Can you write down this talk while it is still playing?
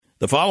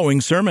The following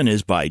sermon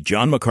is by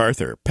John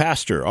MacArthur,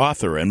 pastor,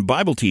 author, and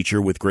Bible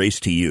teacher with Grace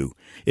to You.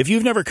 If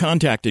you've never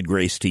contacted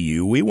Grace to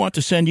You, we want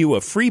to send you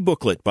a free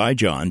booklet by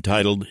John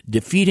titled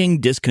Defeating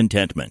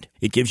Discontentment.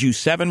 It gives you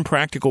 7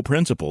 practical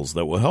principles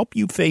that will help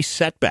you face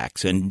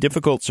setbacks and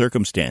difficult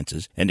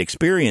circumstances and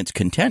experience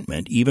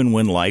contentment even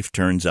when life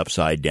turns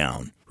upside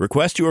down.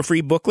 Request your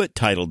free booklet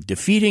titled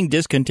Defeating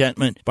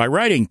Discontentment by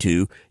writing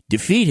to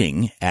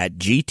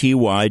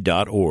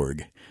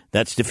defeating@gty.org.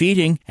 That's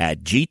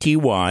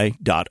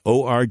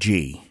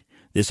defeating@gty.org.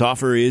 This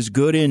offer is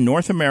good in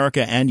North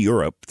America and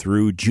Europe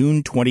through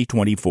June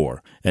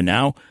 2024. And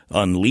now,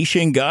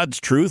 unleashing God's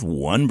truth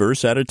one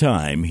verse at a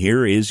time,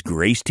 here is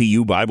Grace to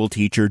You Bible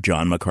teacher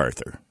John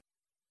MacArthur.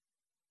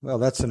 Well,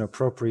 that's an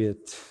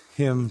appropriate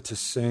hymn to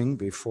sing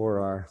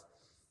before our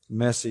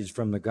message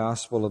from the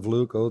Gospel of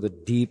Luke. Oh, the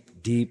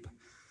deep, deep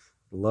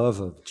love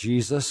of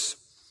Jesus.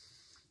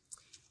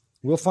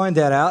 We'll find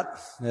that out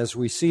as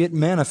we see it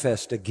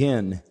manifest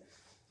again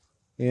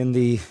in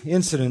the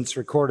incidents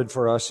recorded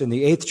for us in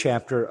the 8th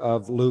chapter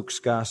of Luke's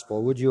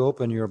Gospel. Would you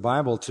open your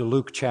Bible to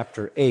Luke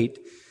chapter 8?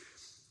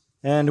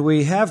 And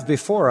we have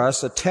before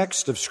us a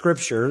text of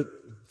Scripture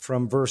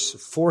from verse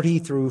 40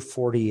 through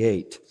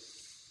 48.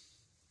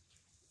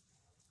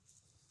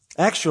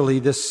 Actually,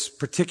 this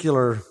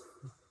particular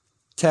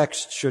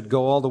text should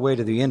go all the way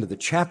to the end of the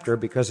chapter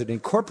because it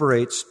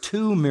incorporates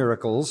 2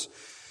 miracles.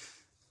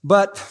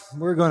 But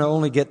we're going to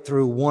only get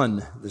through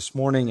one this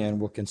morning, and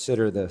we'll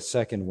consider the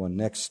second one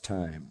next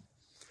time.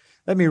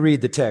 Let me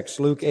read the text,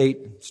 Luke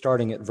 8,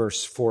 starting at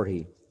verse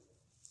 40.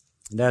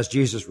 And as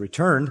Jesus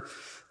returned,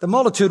 the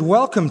multitude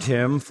welcomed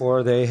him,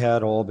 for they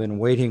had all been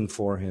waiting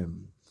for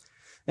him.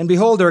 And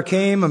behold, there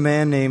came a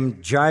man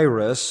named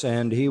Jairus,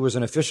 and he was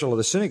an official of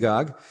the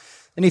synagogue,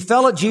 and he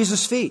fell at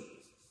Jesus' feet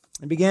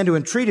and began to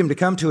entreat him to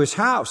come to his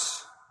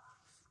house,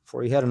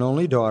 for he had an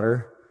only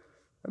daughter,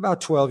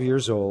 about 12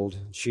 years old.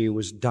 She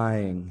was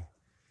dying.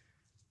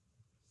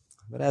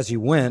 But as he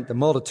went, the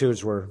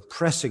multitudes were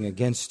pressing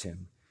against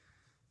him.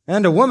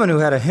 And a woman who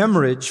had a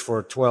hemorrhage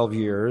for 12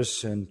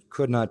 years and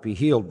could not be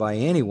healed by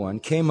anyone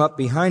came up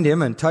behind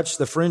him and touched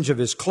the fringe of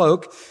his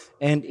cloak,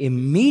 and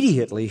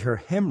immediately her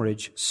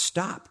hemorrhage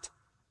stopped.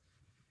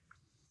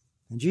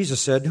 And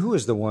Jesus said, "Who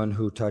is the one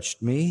who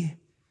touched me?"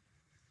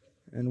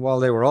 And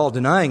while they were all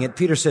denying it,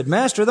 Peter said,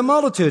 "Master, the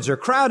multitudes are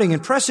crowding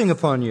and pressing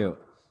upon you."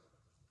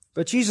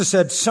 But Jesus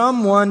said,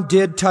 "Someone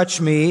did touch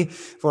me,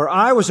 for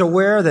I was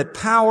aware that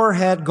power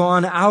had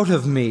gone out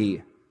of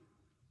me."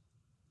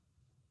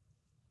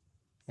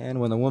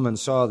 And when the woman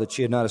saw that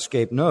she had not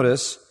escaped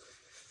notice,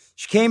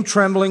 she came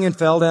trembling and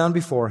fell down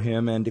before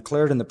him and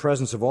declared in the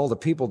presence of all the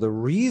people the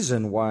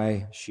reason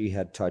why she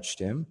had touched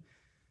him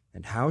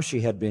and how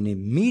she had been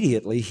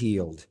immediately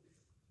healed.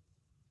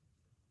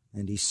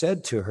 And he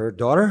said to her,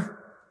 "Daughter,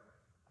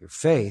 your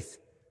faith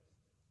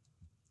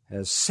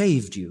has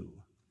saved you.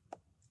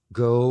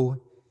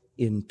 Go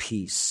in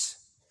peace."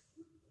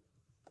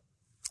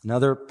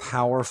 Another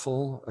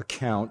powerful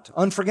account,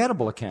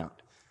 unforgettable account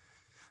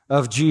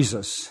of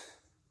Jesus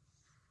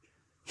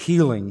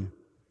healing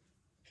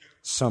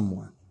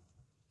someone.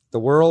 The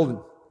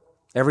world,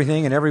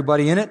 everything and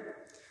everybody in it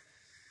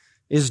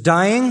is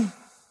dying.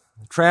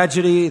 The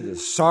tragedy, the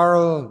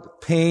sorrow, the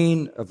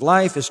pain of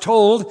life is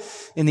told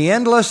in the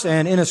endless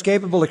and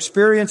inescapable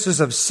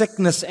experiences of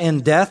sickness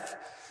and death.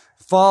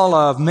 The fall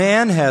of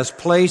man has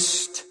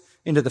placed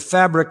into the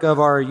fabric of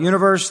our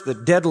universe the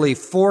deadly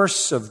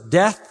force of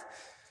death,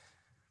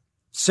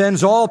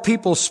 sends all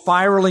people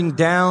spiraling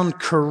down,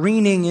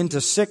 careening into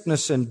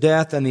sickness and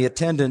death and the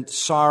attendant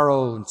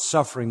sorrow and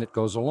suffering that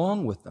goes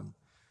along with them.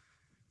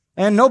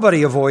 And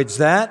nobody avoids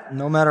that,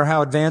 no matter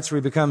how advanced we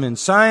become in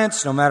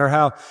science, no matter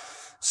how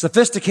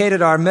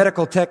sophisticated our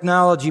medical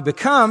technology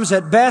becomes.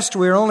 At best,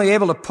 we're only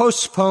able to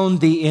postpone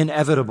the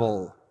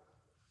inevitable.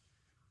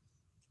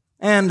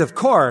 And of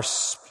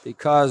course,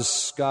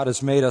 because God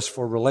has made us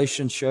for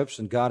relationships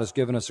and God has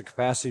given us a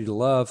capacity to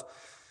love,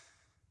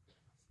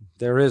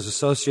 there is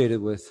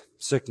associated with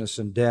sickness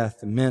and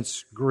death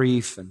immense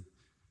grief and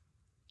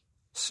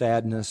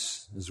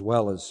sadness as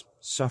well as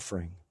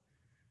suffering.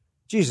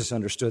 Jesus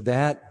understood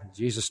that.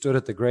 Jesus stood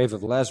at the grave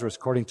of Lazarus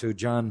according to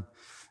John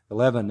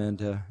 11,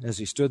 and as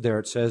he stood there,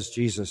 it says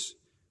Jesus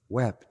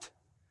wept.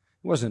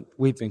 He wasn't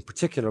weeping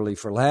particularly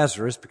for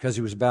Lazarus because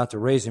he was about to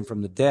raise him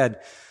from the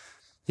dead.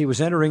 He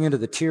was entering into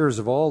the tears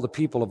of all the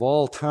people of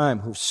all time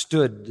who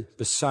stood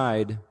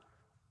beside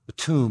the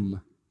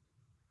tomb.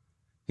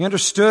 He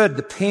understood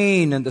the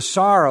pain and the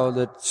sorrow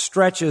that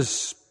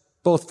stretches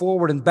both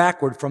forward and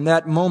backward from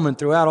that moment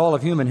throughout all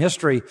of human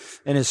history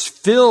and is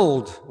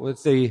filled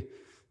with the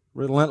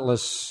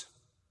relentless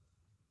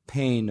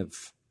pain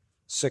of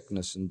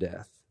sickness and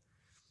death.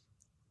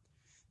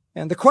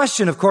 And the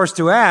question, of course,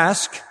 to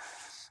ask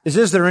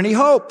is there any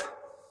hope?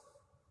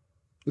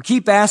 We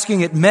keep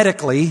asking it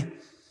medically.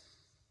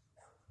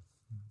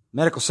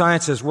 Medical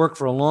science has worked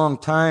for a long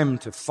time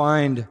to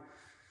find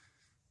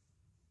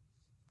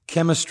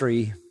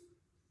chemistry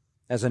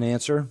as an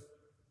answer.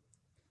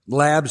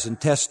 Labs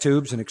and test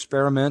tubes and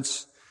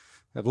experiments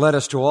have led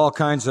us to all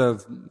kinds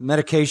of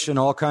medication,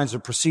 all kinds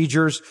of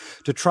procedures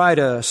to try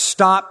to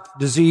stop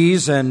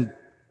disease and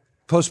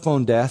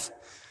postpone death.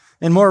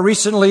 And more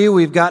recently,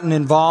 we've gotten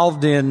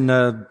involved in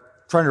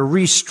trying to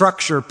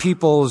restructure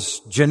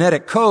people's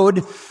genetic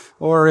code,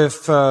 or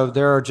if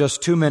there are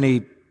just too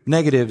many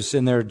negatives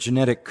in their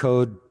genetic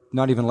code,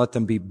 not even let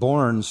them be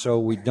born so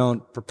we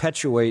don't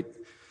perpetuate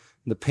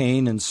the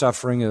pain and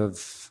suffering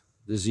of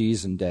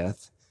disease and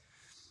death.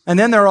 And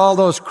then there are all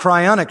those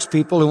cryonics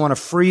people who want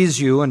to freeze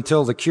you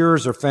until the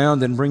cures are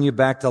found and bring you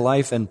back to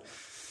life and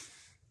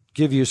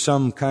give you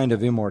some kind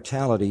of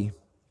immortality.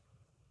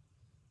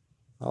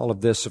 All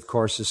of this, of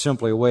course, is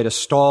simply a way to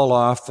stall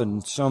off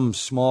and some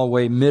small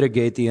way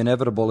mitigate the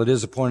inevitable. It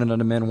is appointed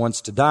unto men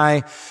once to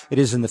die. It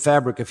is in the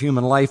fabric of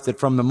human life that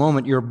from the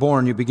moment you're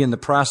born, you begin the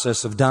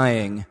process of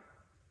dying.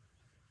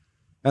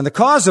 And the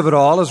cause of it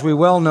all, as we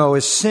well know,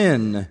 is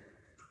sin.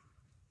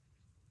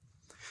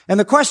 And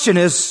the question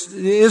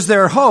is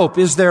there hope?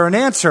 Is there an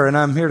answer? And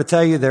I'm here to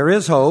tell you there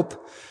is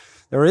hope.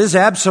 There is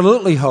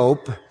absolutely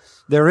hope.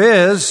 There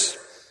is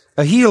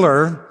a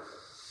healer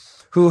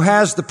who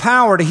has the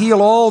power to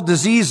heal all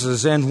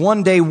diseases and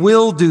one day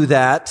will do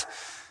that.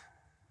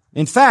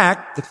 In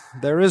fact,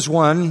 there is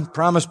one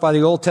promised by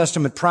the Old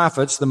Testament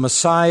prophets, the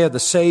Messiah, the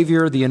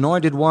Savior, the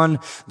Anointed One,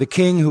 the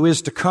King who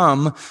is to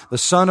come, the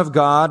Son of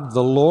God,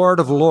 the Lord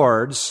of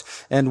Lords.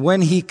 And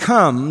when He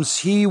comes,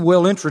 He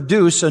will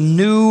introduce a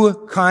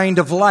new kind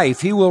of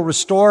life. He will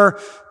restore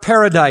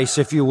paradise,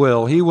 if you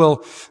will. He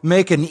will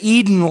make an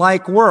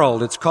Eden-like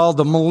world. It's called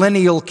the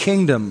Millennial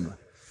Kingdom.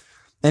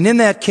 And in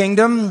that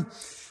kingdom,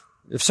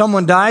 if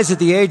someone dies at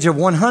the age of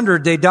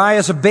 100, they die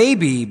as a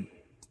baby.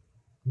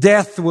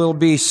 Death will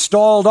be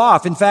stalled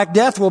off. In fact,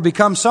 death will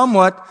become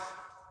somewhat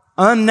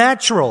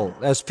unnatural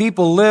as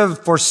people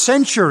live for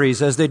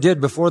centuries as they did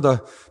before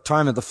the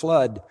time of the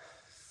flood.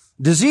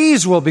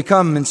 Disease will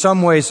become in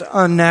some ways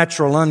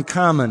unnatural,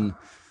 uncommon.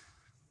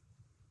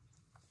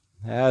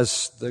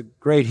 As the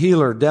great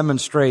healer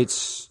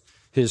demonstrates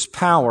His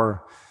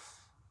power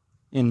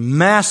in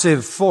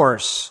massive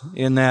force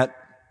in that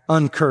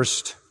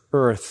uncursed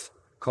earth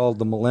called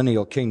the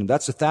Millennial Kingdom.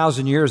 That's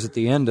 1,000 years at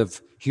the end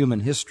of human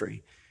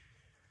history.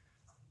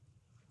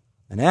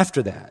 And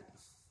after that,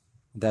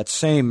 that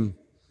same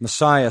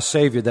Messiah,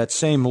 Savior, that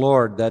same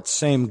Lord, that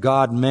same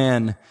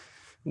God-man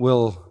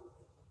will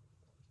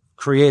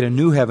create a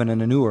new heaven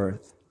and a new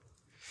earth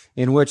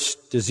in which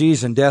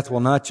disease and death will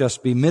not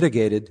just be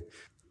mitigated,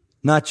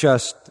 not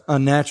just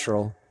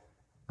unnatural,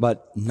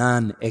 but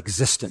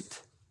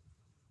non-existent.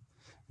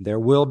 There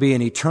will be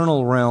an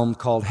eternal realm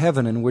called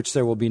heaven in which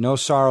there will be no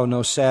sorrow,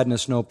 no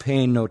sadness, no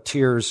pain, no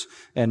tears,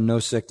 and no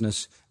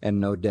sickness, and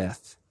no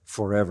death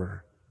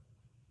forever.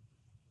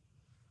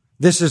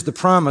 This is the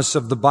promise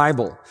of the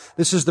Bible.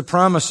 This is the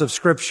promise of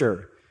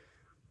Scripture.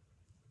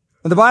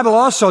 And the Bible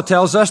also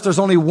tells us there's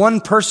only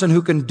one person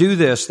who can do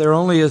this.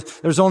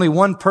 There's only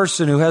one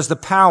person who has the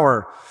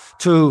power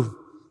to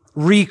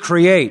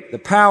recreate, the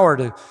power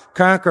to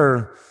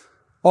conquer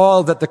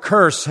all that the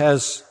curse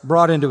has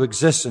brought into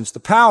existence. The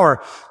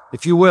power,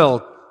 if you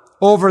will,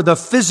 over the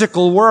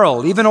physical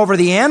world, even over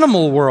the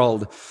animal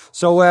world,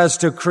 so as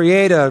to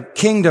create a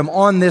kingdom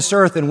on this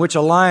earth in which a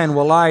lion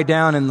will lie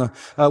down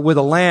with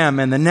a lamb,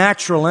 and the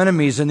natural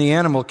enemies in the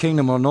animal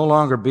kingdom will no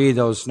longer be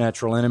those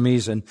natural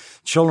enemies, and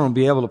children will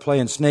be able to play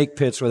in snake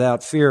pits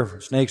without fear.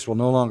 Snakes will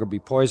no longer be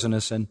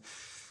poisonous, and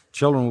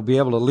children will be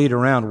able to lead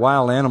around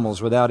wild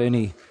animals without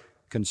any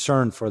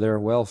concern for their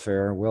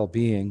welfare,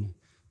 well-being.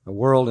 A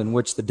world in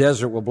which the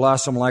desert will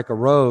blossom like a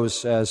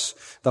rose as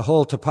the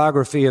whole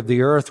topography of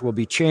the earth will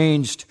be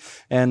changed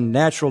and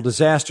natural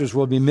disasters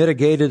will be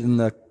mitigated and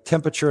the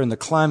temperature and the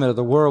climate of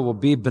the world will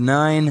be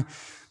benign.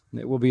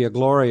 It will be a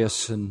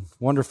glorious and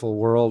wonderful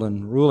world,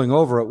 and ruling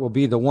over it will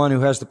be the one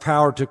who has the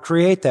power to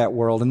create that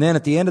world. And then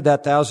at the end of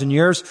that 1,000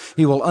 years,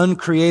 He will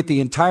uncreate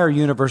the entire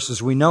universe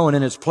as we know, and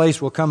in its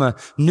place will come a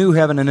new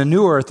heaven and a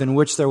new earth in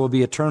which there will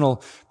be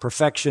eternal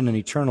perfection and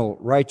eternal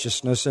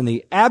righteousness, and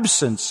the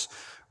absence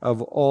of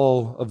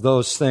all of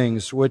those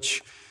things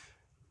which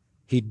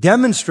He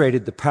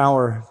demonstrated the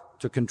power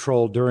to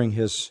control during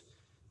His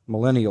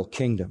millennial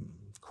kingdom.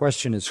 The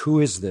question is, who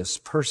is this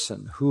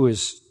person? Who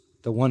is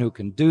the one who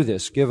can do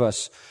this? Give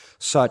us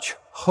such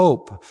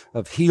hope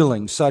of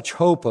healing, such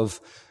hope of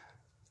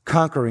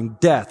conquering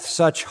death,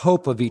 such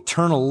hope of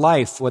eternal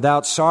life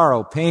without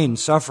sorrow, pain,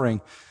 suffering.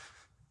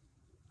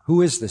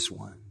 Who is this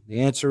one?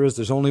 The answer is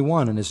there's only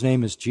one, and His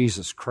name is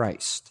Jesus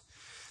Christ.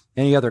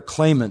 Any other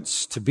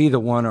claimants to be the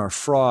one are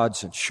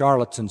frauds and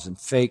charlatans and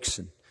fakes,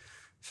 and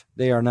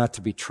they are not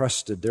to be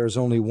trusted. There is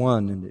only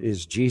one, and it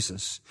is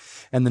Jesus.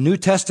 And the New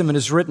Testament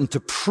is written to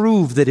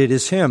prove that it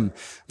is Him.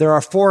 There are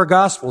 4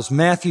 Gospels,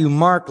 Matthew,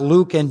 Mark,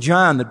 Luke, and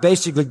John, that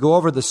basically go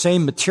over the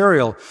same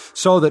material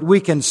so that we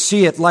can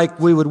see it like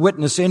we would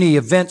witness any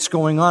events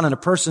going on in a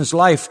person's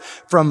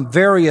life from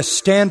various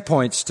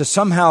standpoints to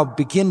somehow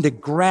begin to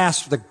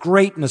grasp the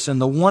greatness and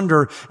the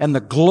wonder and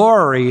the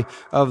glory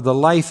of the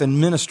life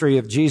and ministry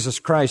of Jesus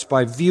Christ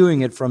by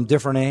viewing it from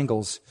different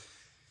angles.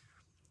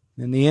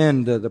 In the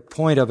end, the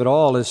point of it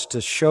all is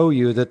to show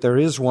you that there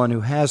is one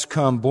who has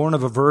come, born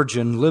of a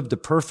virgin, lived a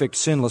perfect,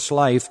 sinless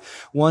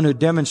life, one who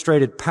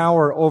demonstrated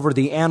power over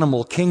the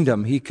animal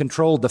kingdom. He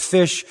controlled the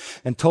fish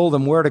and told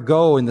them where to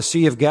go in the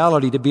Sea of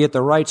Galilee to be at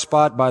the right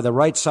spot by the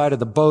right side of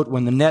the boat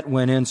when the net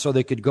went in so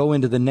they could go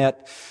into the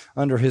net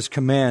under his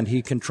command.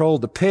 He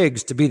controlled the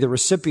pigs to be the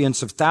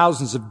recipients of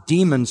thousands of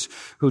demons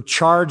who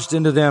charged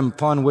into them,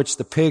 upon which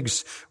the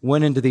pigs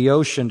went into the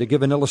ocean, to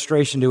give an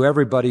illustration to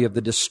everybody of the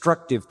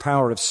destructive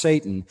power of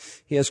Satan.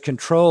 He has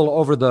control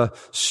over the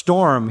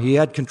storm. He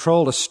had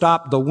control to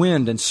stop the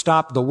wind and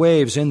stop the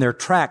waves in their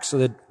tracks so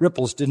that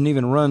ripples didn't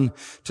even run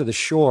to the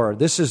shore.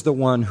 This is the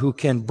one who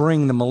can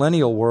bring the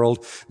millennial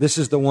world. This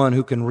is the one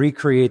who can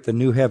recreate the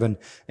new heaven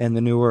and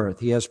the new earth.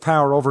 He has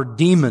power over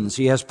demons.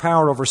 He has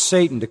power over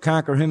Satan to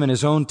conquer him in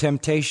his own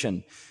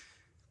temptation.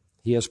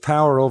 He has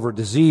power over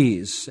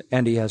disease,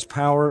 and he has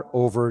power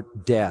over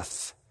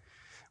death.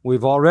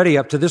 We've already,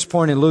 up to this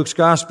point in Luke's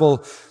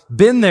gospel,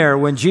 been there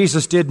when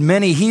Jesus did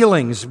many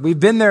healings. We've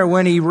been there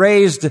when he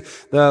raised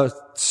the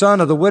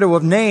son of the widow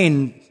of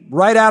Nain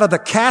right out of the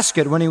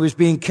casket when he was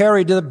being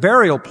carried to the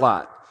burial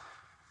plot.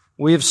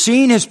 We have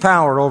seen his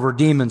power over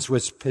demons,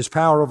 his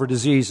power over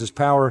disease, his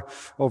power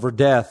over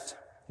death,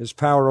 his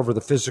power over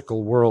the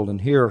physical world.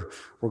 And here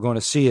we're going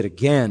to see it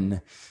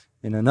again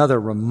in another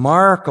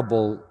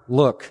remarkable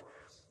look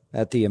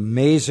at the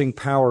amazing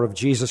power of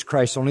Jesus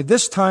Christ. Only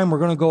this time we're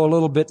going to go a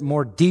little bit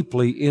more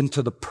deeply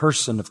into the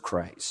person of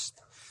Christ.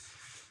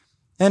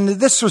 And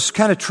this was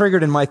kind of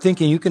triggered in my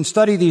thinking. You can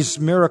study these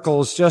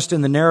miracles just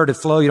in the narrative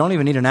flow. You don't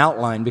even need an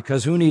outline,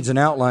 because who needs an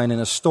outline in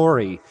a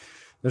story?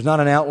 There's not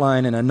an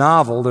outline in a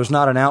novel. There's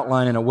not an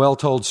outline in a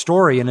well-told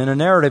story. And in a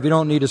narrative, you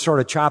don't need to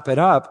sort of chop it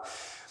up.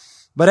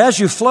 But as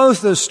you flow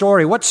through the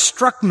story, what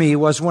struck me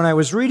was when I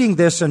was reading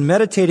this and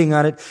meditating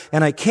on it,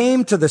 and I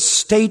came to the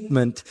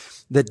statement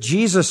that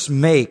Jesus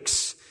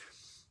makes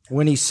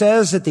when he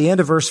says at the end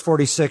of verse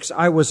 46,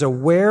 I was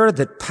aware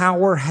that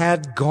power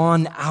had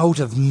gone out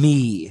of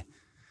me.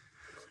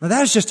 Now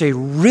that is just a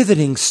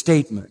riveting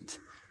statement.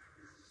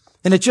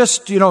 And it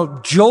just,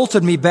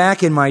 jolted me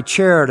back in my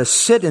chair to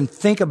sit and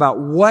think about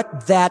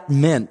what that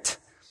meant.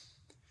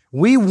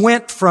 We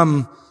went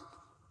from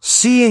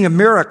seeing a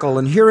miracle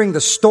and hearing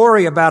the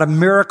story about a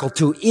miracle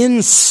to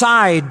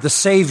inside the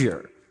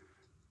Savior.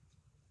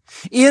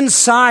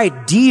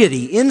 Inside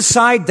deity,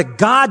 inside the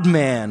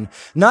God-man.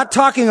 Not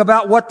talking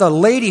about what the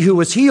lady who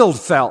was healed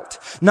felt.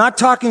 Not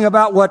talking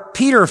about what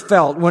Peter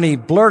felt when he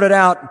blurted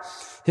out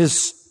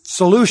his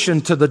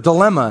solution to the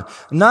dilemma.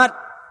 Not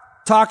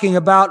talking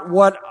about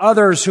what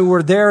others who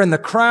were there in the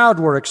crowd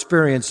were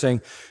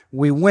experiencing.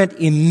 We went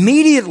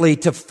immediately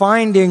to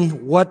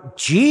finding what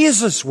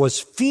Jesus was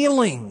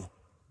feeling.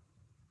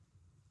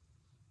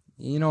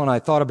 And I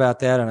thought about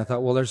that, and I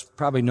thought, well, there's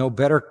probably no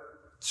better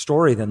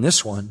story than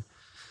this one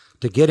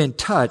to get in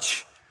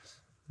touch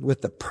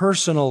with the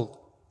personal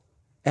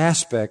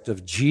aspect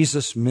of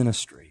Jesus'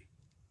 ministry.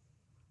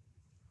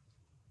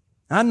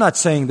 I'm not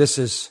saying this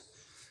is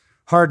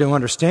hard to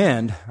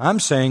understand. I'm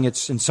saying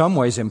it's in some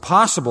ways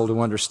impossible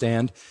to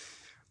understand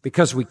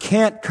because we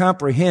can't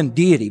comprehend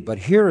deity. But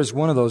here is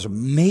one of those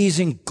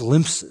amazing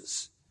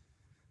glimpses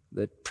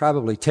that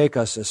probably take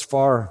us as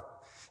far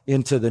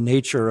into the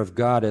nature of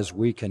God as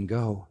we can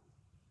go.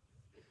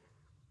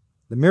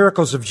 The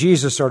miracles of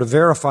Jesus are to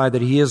verify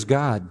that he is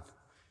God.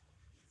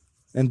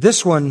 And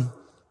this one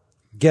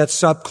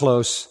gets up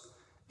close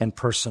and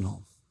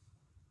personal.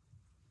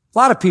 A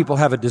lot of people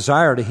have a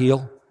desire to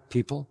heal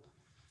people.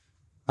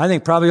 I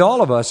think probably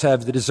all of us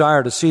have the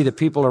desire to see the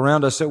people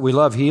around us that we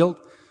love healed.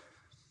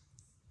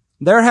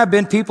 There have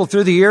been people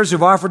through the years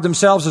who've offered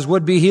themselves as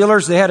would-be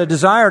healers. They had a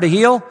desire to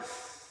heal.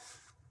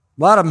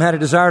 A lot of them had a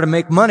desire to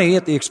make money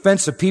at the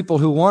expense of people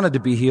who wanted to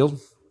be healed.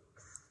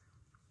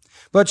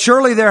 But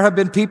surely there have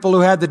been people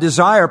who had the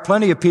desire,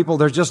 plenty of people.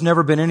 There's just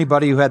never been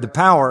anybody who had the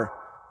power.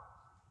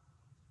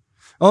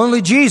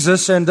 Only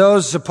Jesus and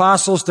those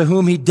apostles to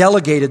whom he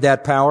delegated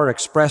that power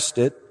expressed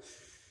it.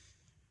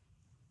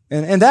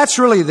 And that's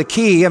really the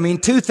key.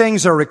 Two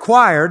things are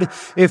required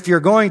if you're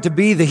going to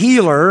be the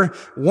healer.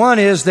 One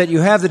is that you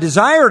have the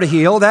desire to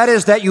heal. That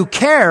is that you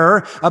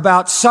care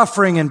about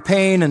suffering and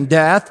pain and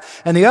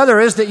death. And the other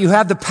is that you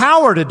have the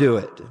power to do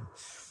it.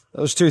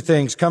 Those two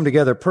things come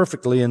together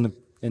perfectly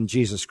in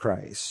Jesus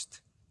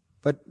Christ.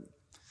 But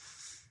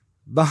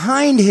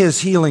behind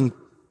his healing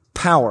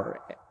power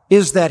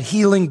is that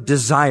healing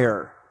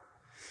desire.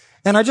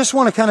 And I just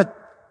want to kind of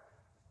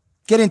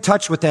get in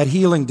touch with that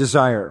healing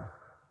desire.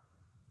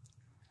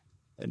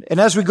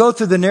 And as we go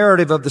through the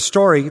narrative of the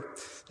story,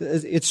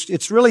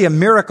 it's really a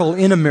miracle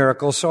in a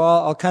miracle, so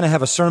I'll kind of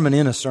have a sermon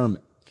in a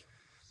sermon.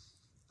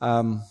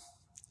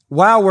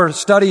 While we're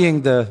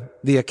studying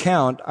the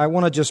account, I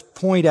want to just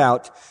point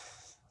out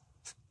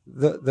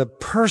the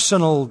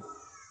personal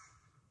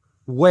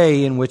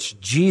way in which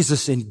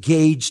Jesus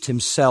engaged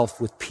himself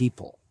with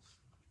people.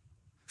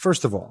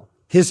 First of all,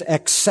 his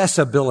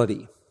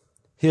accessibility.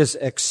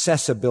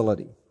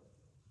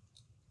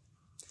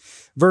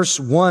 Verse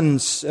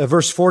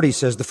 40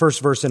 says, the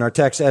first verse in our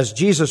text, as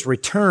Jesus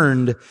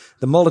returned,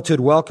 the multitude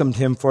welcomed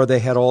him, for they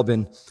had all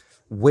been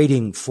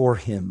waiting for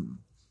him.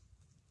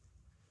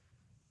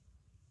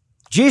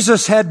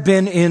 Jesus had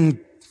been in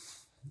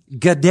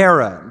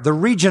Gadara, the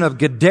region of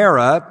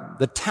Gadara,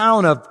 the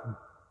town of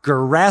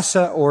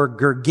Gerasa or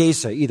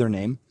Gergesa, either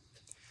name.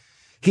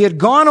 He had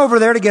gone over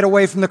there to get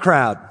away from the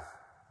crowd,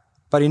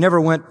 but he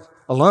never went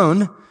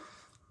alone.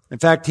 In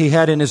fact, he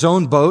had in his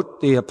own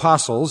boat the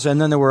apostles, and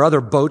then there were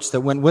other boats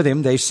that went with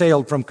him. They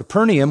sailed from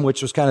Capernaum,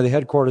 which was kind of the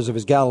headquarters of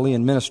his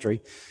Galilean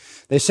ministry.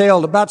 They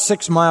sailed about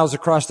 6 miles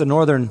across the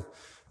northern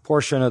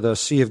portion of the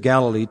Sea of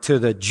Galilee to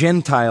the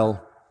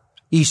Gentile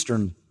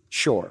eastern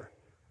shore.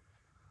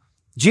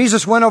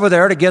 Jesus went over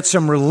there to get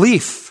some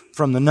relief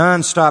from the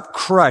nonstop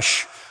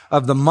crush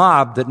of the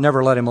mob that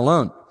never let him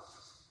alone.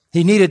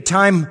 He needed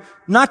time,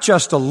 not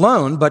just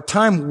alone, but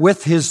time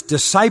with his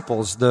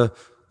disciples, the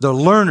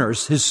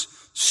learners, his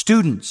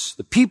students,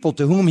 the people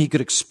to whom he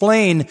could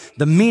explain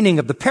the meaning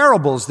of the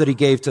parables that he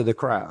gave to the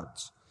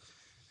crowds.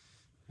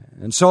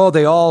 And so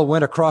they all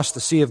went across the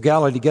Sea of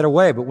Galilee to get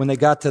away. But when they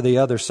got to the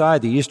other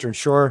side, the eastern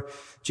shore,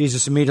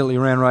 Jesus immediately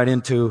ran right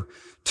into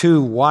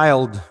two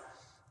wild,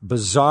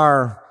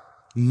 bizarre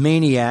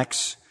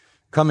maniacs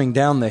coming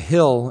down the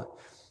hill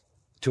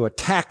to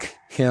attack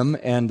him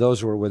and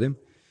those who were with him.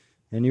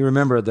 And you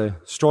remember the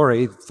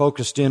story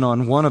focused in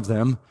on one of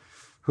them,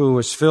 who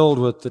was filled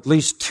with at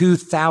least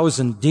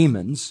 2,000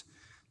 demons.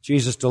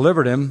 Jesus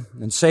delivered him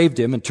and saved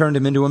him and turned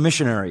him into a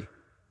missionary.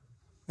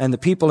 And the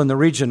people in the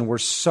region were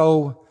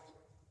so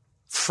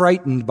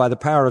frightened by the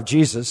power of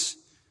Jesus,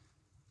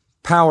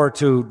 power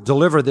to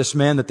deliver this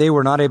man that they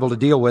were not able to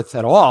deal with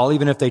at all,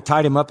 even if they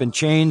tied him up in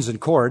chains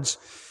and cords.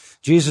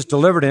 Jesus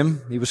delivered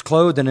him. He was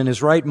clothed and in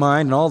his right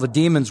mind, and all the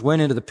demons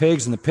went into the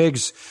pigs, and the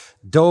pigs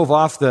dove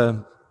off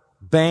the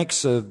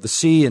banks of the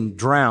sea and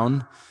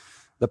drowned.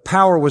 The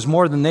power was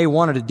more than they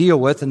wanted to deal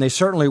with, and they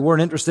certainly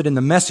weren't interested in the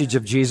message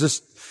of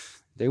Jesus.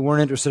 They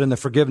weren't interested in the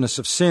forgiveness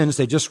of sins.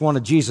 They just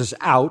wanted Jesus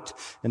out.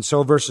 And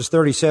so verses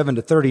 37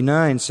 to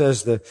 39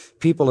 says the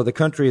people of the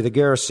country of the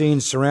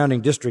Gerasenes surrounding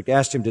district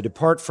asked him to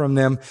depart from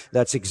them.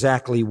 That's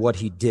exactly what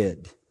he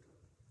did.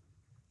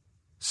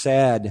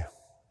 Sad.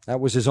 That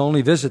was his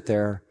only visit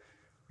there.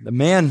 The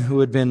man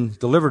who had been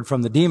delivered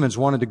from the demons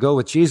wanted to go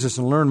with Jesus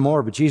and learn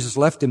more, but Jesus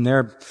left him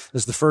there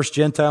as the first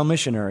Gentile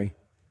missionary.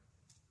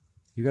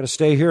 You got to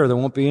stay here. There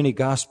won't be any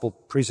gospel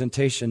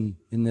presentation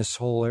in this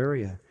whole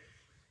area.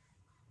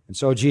 And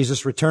so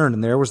Jesus returned,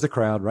 and there was the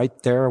crowd right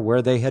there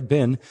where they had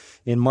been.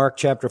 In Mark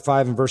chapter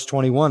 5 and verse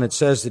 21, it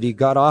says that he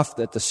got off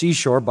at the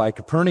seashore by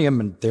Capernaum,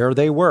 and there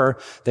they were.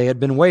 They had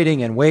been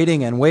waiting and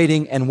waiting and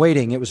waiting and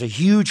waiting. It was a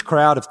huge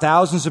crowd of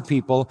thousands of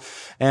people,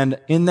 and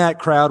in that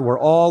crowd were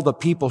all the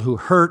people who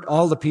hurt,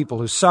 all the people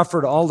who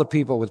suffered, all the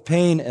people with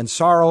pain and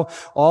sorrow,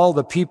 all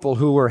the people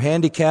who were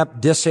handicapped,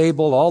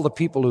 disabled, all the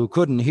people who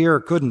couldn't hear,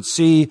 couldn't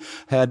see,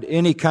 had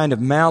any kind of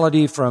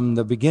malady from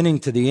the beginning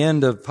to the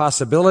end of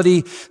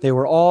possibility. They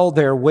were all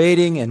there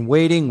waiting and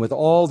waiting with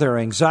all their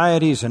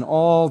anxieties and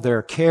all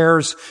their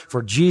cares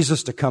for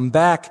Jesus to come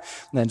back.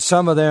 And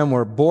some of them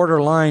were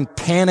borderline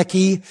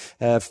panicky,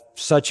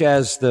 such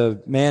as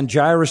the man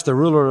Jairus, the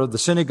ruler of the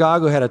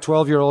synagogue, who had a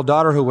 12-year-old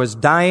daughter who was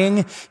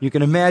dying. You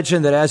can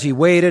imagine that as he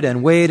waited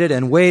and waited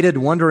and waited,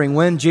 wondering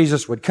when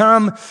Jesus would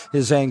come,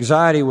 his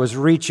anxiety was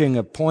reaching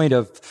a point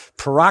of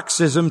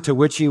paroxysm to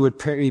which he would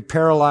be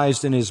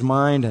paralyzed in his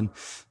mind, and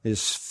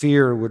his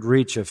fear would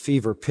reach a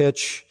fever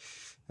pitch.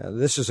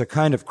 This is a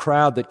kind of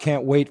crowd that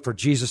can't wait for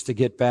Jesus to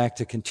get back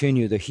to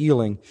continue the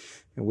healing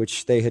in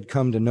which they had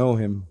come to know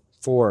him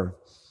for.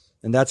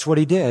 And that's what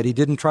he did. He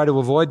didn't try to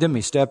avoid them. He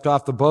stepped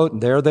off the boat,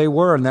 and there they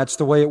were, and that's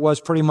the way it was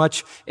pretty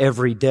much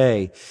every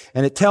day.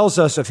 And it tells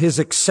us of his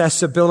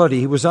accessibility.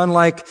 He was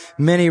unlike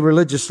many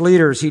religious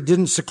leaders. He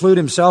didn't seclude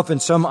himself in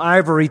some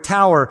ivory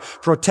tower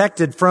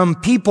protected from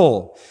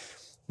people.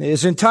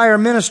 His entire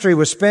ministry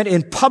was spent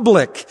in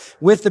public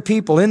with the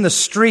people, in the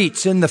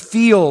streets, in the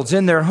fields,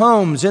 in their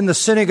homes, in the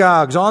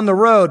synagogues, on the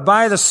road,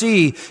 by the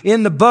sea,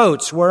 in the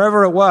boats,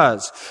 wherever it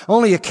was.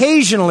 Only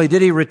occasionally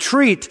did he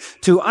retreat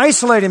to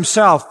isolate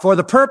himself for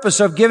the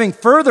purpose of giving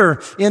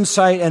further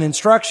insight and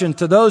instruction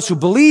to those who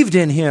believed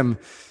in him.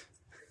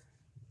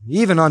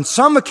 Even on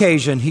some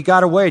occasion, he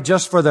got away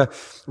just for the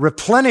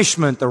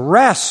replenishment, the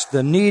rest,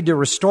 the need to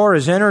restore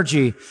his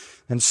energy.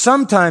 And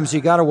sometimes he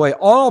got away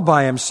all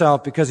by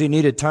himself because he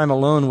needed time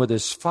alone with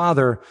his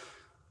Father.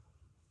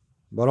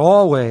 But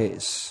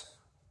always,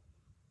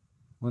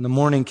 when the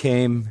morning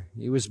came,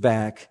 he was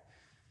back,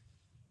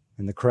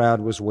 and the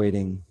crowd was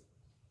waiting.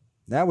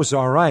 That was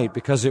all right,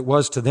 because it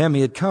was to them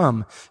he had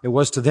come. It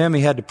was to them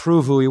he had to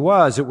prove who he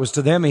was. It was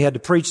to them he had to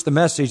preach the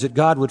message that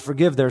God would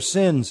forgive their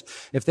sins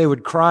if they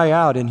would cry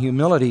out in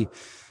humility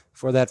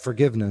for that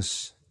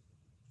forgiveness.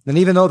 And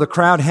even though the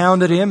crowd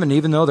hounded him, and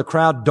even though the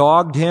crowd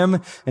dogged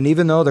him, and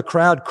even though the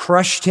crowd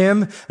crushed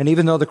him, and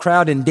even though the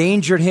crowd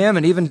endangered him,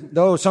 and even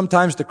though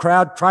sometimes the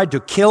crowd tried to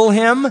kill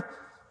him,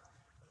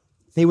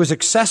 he was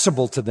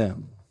accessible to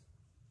them.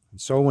 And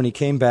so when he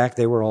came back,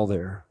 they were all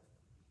there.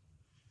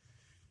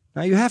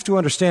 Now you have to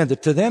understand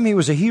that to them he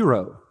was a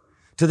hero.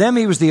 To them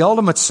he was the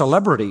ultimate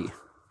celebrity.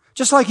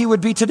 Just like he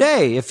would be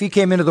today if he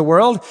came into the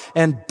world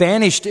and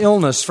banished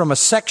illness from a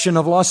section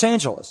of Los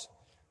Angeles.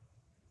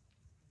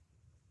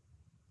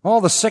 All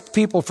the sick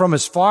people from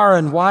as far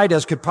and wide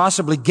as could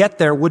possibly get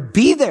there would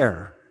be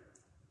there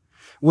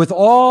with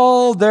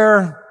all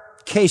their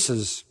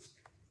cases,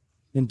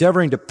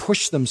 endeavoring to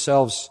push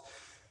themselves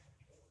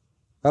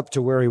up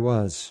to where he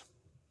was.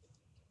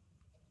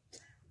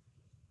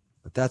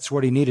 But that's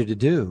what he needed to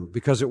do,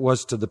 because it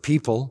was to the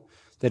people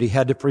that he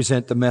had to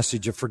present the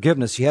message of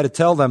forgiveness. He had to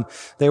tell them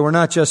they were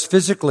not just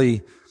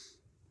physically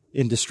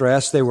in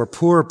distress, they were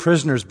poor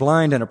prisoners,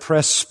 blind and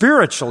oppressed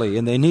spiritually,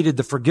 and they needed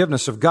the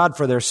forgiveness of God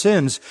for their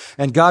sins,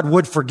 and God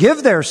would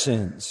forgive their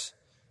sins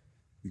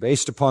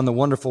based upon the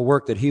wonderful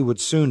work that he would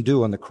soon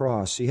do on the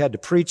cross. He had to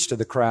preach to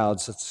the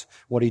crowds. That's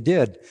what he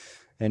did.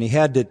 And he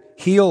had to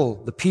heal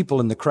the people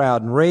in the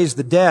crowd and raise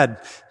the dead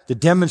to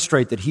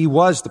demonstrate that he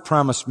was the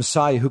promised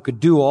Messiah who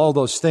could do all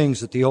those things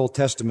that the Old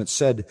Testament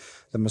said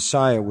the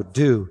Messiah would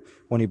do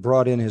when he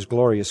brought in his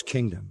glorious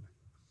kingdom.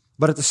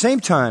 But at the same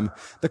time,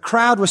 the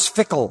crowd was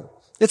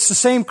fickle. It's the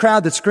same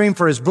crowd that screamed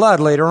for his blood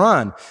later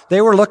on.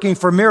 They were looking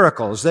for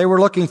miracles. They were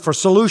looking for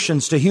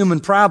solutions to human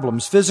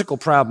problems, physical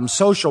problems,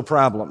 social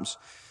problems.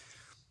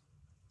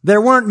 There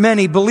weren't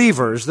many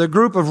believers. The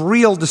group of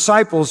real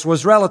disciples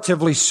was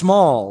relatively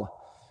small.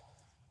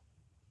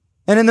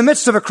 And in the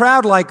midst of a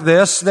crowd like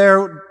this,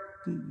 there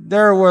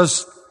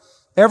was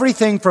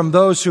everything from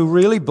those who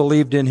really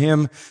believed in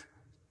him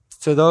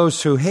to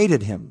those who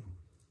hated him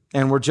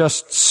and were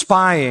just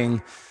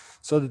spying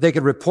so that they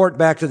could report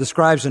back to the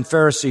scribes and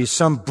Pharisees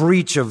some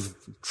breach of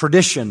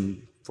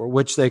tradition for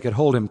which they could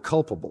hold him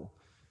culpable.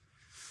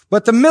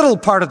 But the middle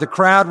part of the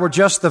crowd were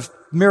just the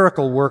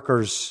miracle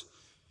workers,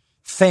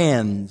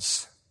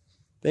 fans.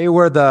 They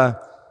were the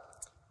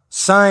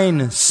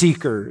sign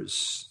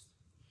seekers.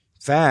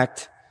 In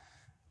fact,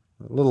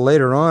 a little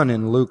later on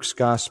in Luke's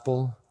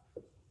gospel,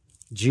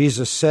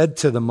 Jesus said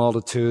to the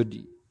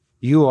multitude,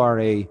 "You are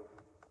a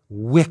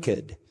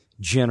wicked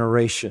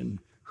generation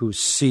who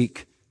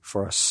seek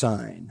for a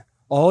sign.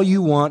 All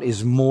you want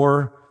is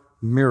more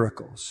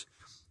miracles."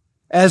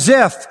 As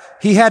if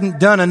he hadn't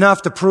done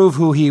enough to prove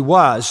who he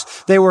was.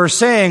 They were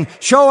saying,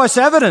 "Show us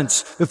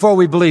evidence before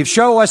we believe.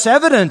 Show us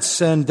evidence."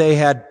 And they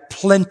had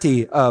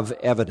plenty of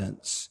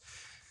evidence.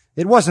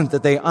 It wasn't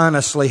that they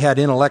honestly had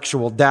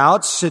intellectual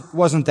doubts. It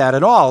wasn't that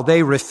at all.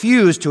 They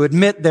refused to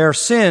admit their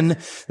sin,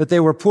 that they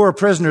were poor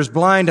prisoners,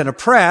 blind and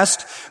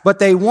oppressed, but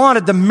they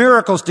wanted the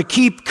miracles to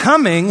keep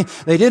coming.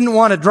 They didn't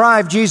want to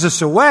drive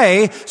Jesus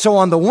away. So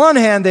on the one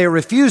hand, they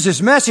refuse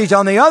his message.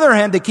 On the other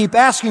hand, they keep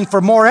asking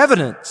for more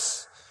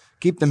evidence.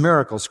 Keep the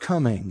miracles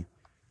coming.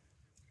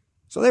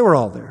 So they were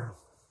all there.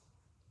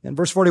 And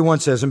verse 41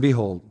 says, "And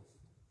behold,"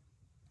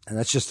 and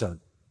that's just a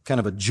kind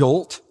of a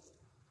jolt.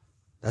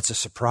 That's a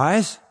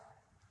surprise.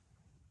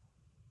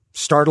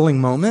 Startling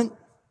moment.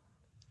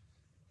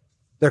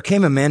 There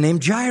came a man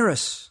named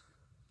Jairus.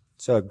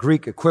 It's a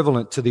Greek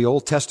equivalent to the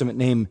Old Testament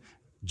name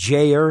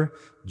Jair,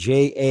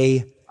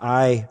 Jair.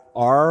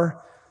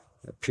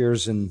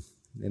 Appears in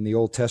the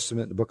Old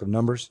Testament, the book of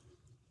Numbers.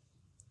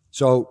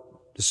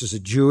 So this is a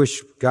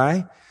Jewish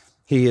guy.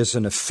 He is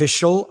an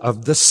official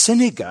of the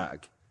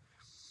synagogue.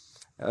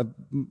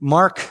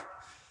 Mark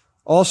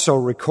also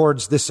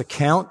records this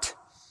account.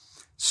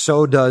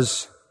 So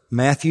does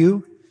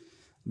Matthew.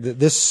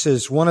 This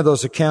is one of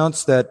those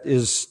accounts that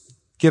is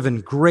given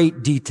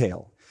great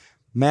detail.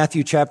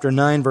 Matthew chapter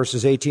 9,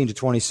 verses 18 to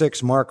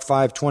 26, Mark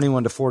 5,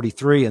 21 to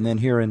 43, and then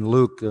here in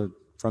Luke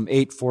from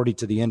 8:40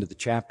 to the end of the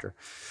chapter.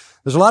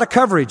 There's a lot of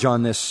coverage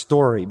on this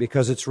story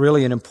because it's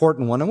really an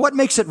important one. And what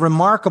makes it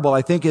remarkable,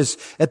 I think, is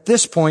at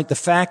this point the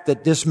fact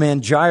that this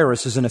man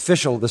Jairus is an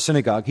official of the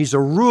synagogue. He's a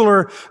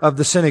ruler of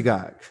the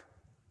synagogue.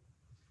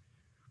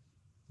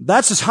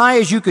 That's as high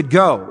as you could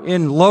go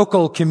in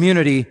local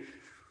community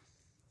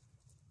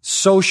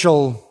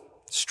social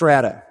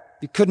strata.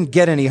 You couldn't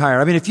get any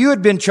higher. I mean, if you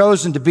had been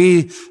chosen to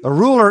be a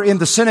ruler in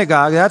the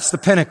synagogue, that's the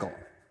pinnacle.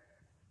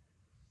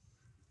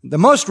 The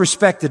most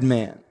respected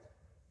man.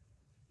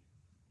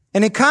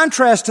 And in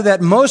contrast to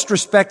that most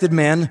respected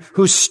man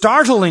who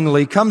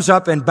startlingly comes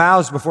up and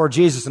bows before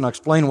Jesus, and I'll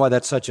explain why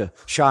that's such a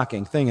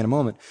shocking thing in a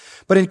moment.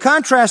 But in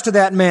contrast to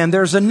that man,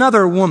 there's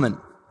another woman.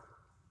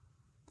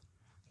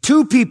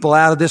 Two people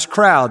out of this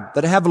crowd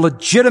that have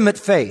legitimate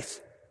faith.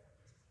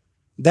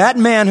 That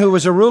man who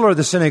was a ruler of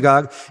the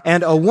synagogue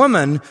and a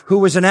woman who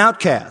was an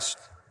outcast.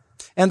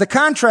 And the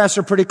contrasts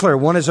are pretty clear.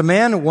 One is a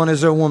man, one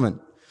is a woman.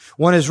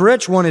 One is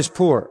rich, one is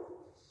poor.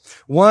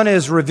 One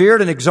is revered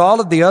and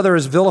exalted, the other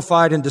is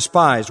vilified and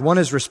despised. One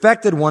is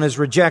respected, one is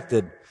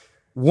rejected.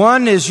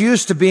 One is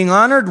used to being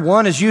honored,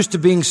 one is used to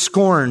being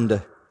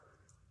scorned.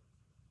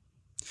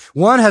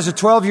 One has a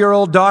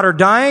 12-year-old daughter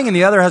dying, and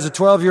the other has a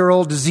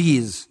 12-year-old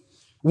disease.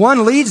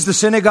 One leads the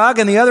synagogue,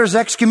 and the other is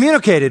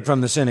excommunicated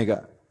from the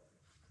synagogue.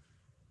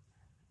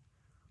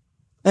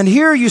 And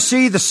here you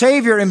see the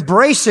Savior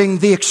embracing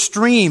the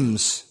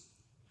extremes.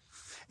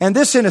 And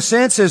this, in a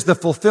sense, is the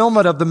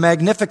fulfillment of the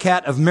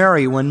Magnificat of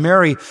Mary, when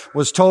Mary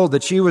was told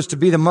that she was to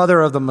be the mother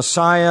of the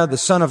Messiah, the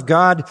Son of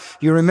God.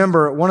 You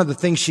remember one of the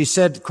things she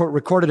said,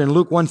 recorded in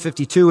Luke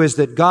 1:52, is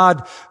that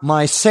God,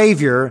 my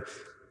Savior,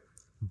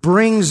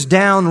 brings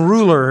down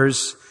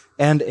rulers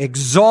and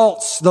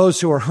exalts those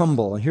who are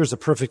humble. And here's a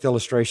perfect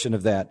illustration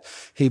of that.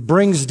 He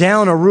brings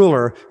down a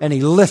ruler and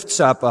he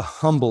lifts up a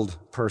humbled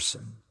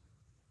person.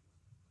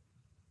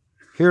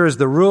 Here is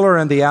the ruler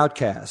and the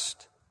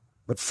outcast.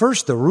 But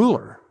first, the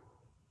ruler.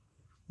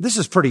 This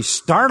is pretty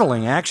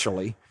startling,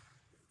 actually,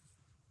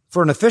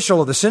 for an official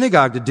of the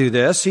synagogue to do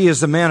this. He is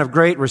the man of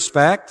great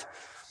respect.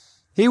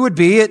 He would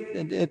be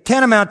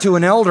tantamount to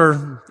an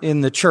elder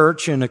in the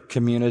church, in a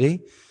community,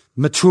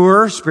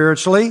 mature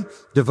spiritually,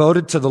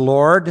 devoted to the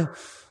Lord, at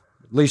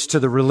least to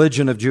the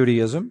religion of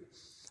Judaism,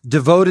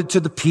 devoted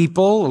to the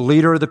people, a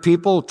leader of the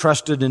people,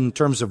 trusted in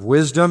terms of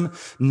wisdom,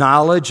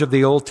 knowledge of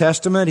the Old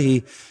Testament.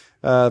 He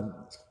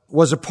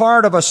was a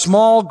part of a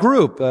small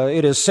group.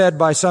 It is said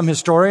by some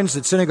historians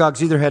that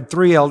synagogues either had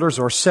 3 elders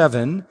or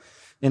 7.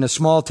 In a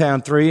small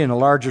town, 3. In a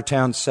larger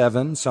town,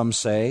 7, some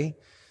say.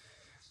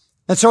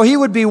 And so he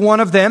would be one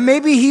of them.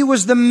 Maybe he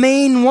was the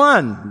main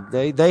one.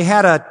 They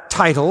had a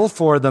title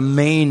for the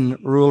main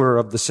ruler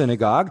of the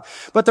synagogue.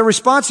 But the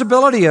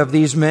responsibility of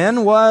these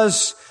men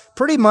was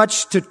pretty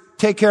much to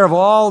take care of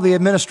all the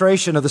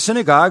administration of the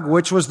synagogue,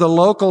 which was the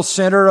local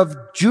center of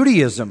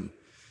Judaism.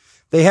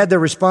 They had the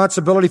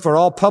responsibility for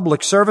all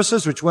public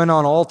services, which went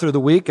on all through the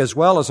week as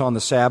well as on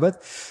the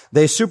Sabbath.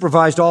 They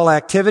supervised all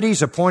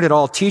activities, appointed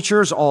all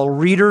teachers, all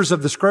readers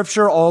of the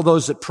Scripture, all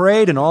those that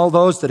prayed, and all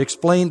those that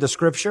explained the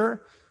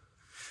Scripture.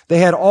 They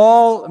had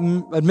all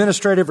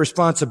administrative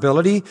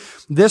responsibility.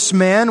 This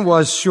man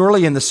was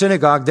surely in the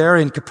synagogue there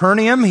in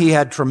Capernaum. He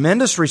had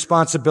tremendous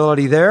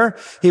responsibility there.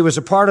 He was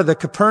a part of the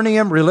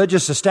Capernaum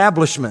religious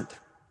establishment.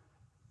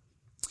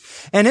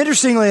 And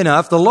interestingly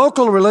enough, the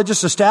local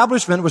religious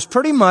establishment was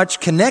pretty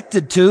much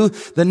connected to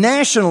the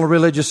national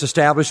religious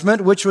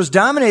establishment, which was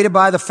dominated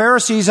by the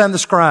Pharisees and the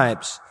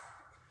scribes.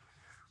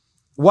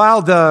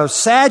 While the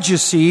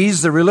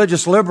Sadducees, the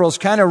religious liberals,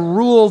 kind of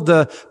ruled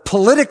the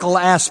political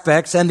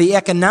aspects and the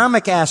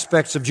economic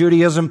aspects of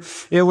Judaism,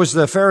 it was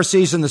the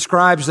Pharisees and the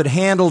scribes that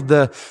handled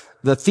the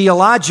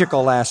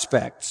theological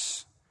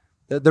aspects,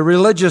 the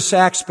religious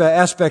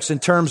aspects in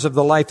terms of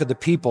the life of the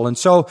people. And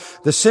so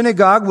the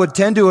synagogue would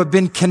tend to have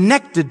been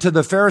connected to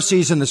the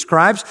Pharisees and the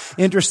scribes,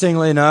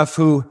 interestingly enough,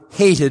 who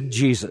hated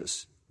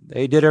Jesus.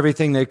 They did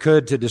everything they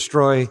could to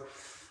destroy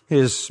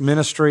his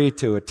ministry,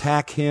 to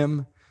attack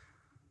him.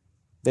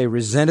 They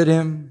resented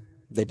him.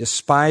 They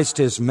despised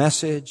his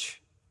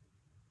message.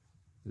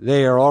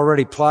 They are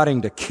already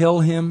plotting to kill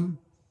him.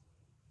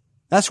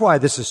 That's why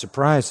this is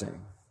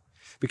surprising.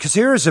 Because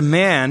here is a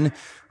man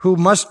who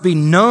must be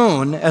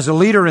known as a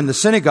leader in the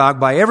synagogue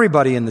by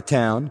everybody in the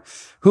town,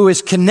 who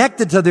is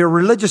connected to the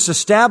religious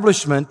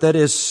establishment that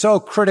is so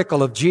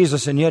critical of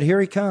Jesus, and yet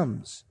here he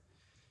comes.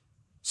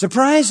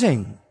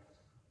 Surprising.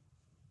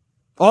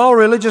 All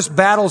religious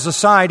battles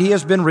aside, he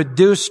has been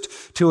reduced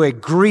to a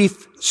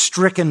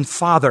grief-stricken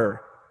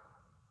father.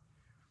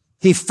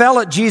 He fell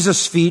at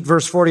Jesus' feet,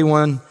 verse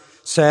 41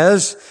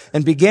 says,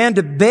 and began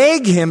to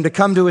beg him to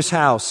come to his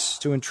house,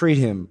 to entreat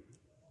him.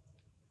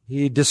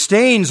 He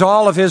disdains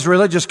all of his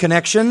religious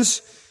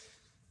connections.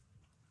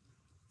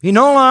 He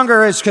no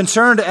longer is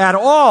concerned at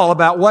all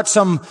about what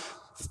some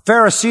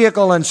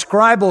Pharisaical and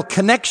scribal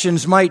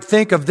connections might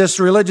think of this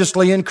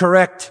religiously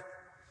incorrect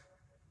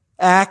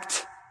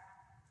act.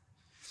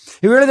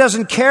 He really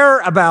doesn't care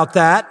about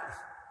that.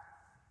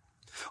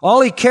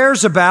 All he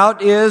cares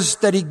about is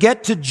that he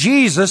get to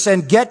Jesus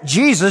and get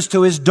Jesus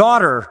to his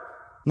daughter.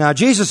 Now,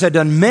 Jesus had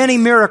done many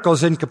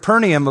miracles in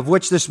Capernaum of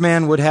which this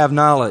man would have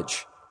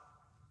knowledge.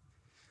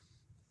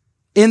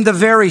 In the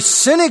very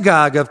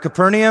synagogue of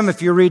Capernaum,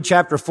 if you read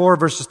chapter 4,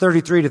 verses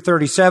 33 to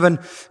 37,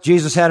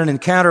 Jesus had an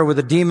encounter with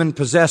a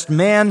demon-possessed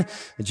man.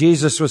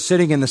 Jesus was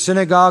sitting in the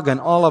synagogue,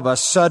 and all of a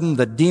sudden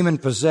the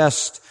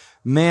demon-possessed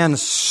man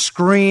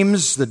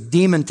screams. The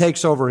demon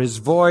takes over his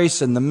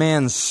voice, and the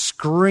man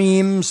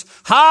screams,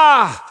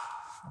 "Ha!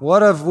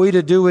 What have we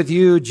to do with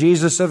you,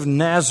 Jesus of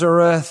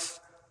Nazareth?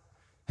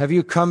 Have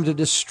you come to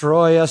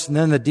destroy us?" And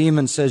then the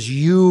demon says,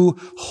 "You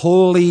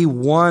Holy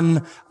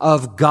One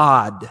of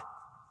God."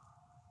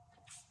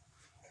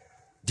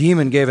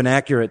 Demon gave an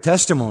accurate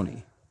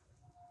testimony.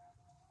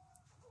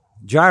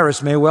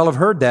 Jairus may well have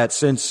heard that,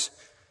 since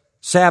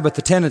Sabbath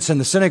attendance in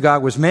the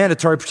synagogue was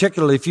mandatory,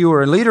 particularly if you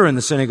were a leader in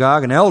the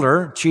synagogue, an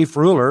elder, chief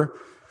ruler.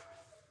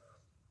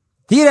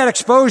 He had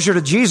exposure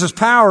to Jesus'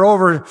 power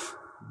over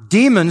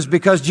demons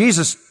because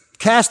Jesus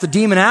cast the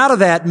demon out of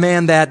that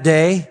man that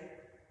day,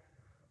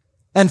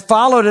 and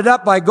followed it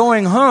up by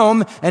going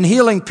home and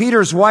healing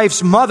Peter's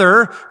wife's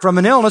mother from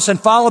an illness, and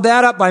followed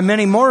that up by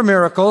many more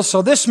miracles.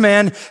 So this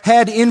man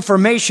had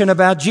information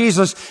about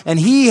Jesus, and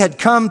he had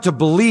come to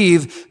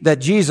believe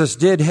that Jesus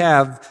did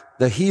have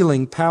the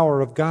healing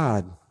power of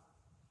God.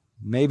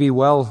 Maybe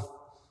well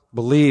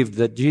believed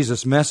that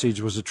Jesus' message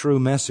was a true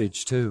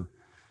message too.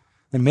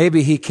 And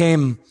maybe he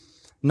came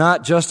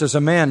not just as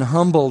a man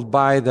humbled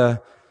by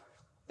the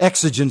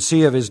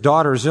exigency of his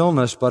daughter's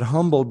illness, but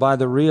humbled by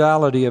the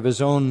reality of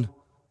his own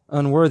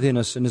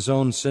unworthiness and his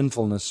own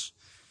sinfulness.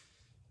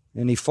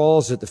 And he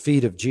falls at the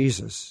feet of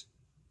Jesus.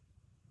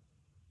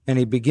 And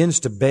he begins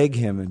to beg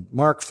him. And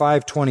Mark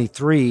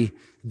 5:23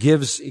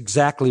 gives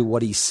exactly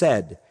what he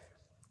said.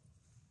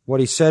 What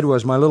he said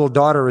was, "My little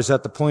daughter is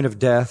at the point of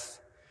death.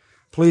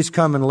 Please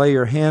come and lay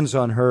your hands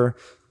on her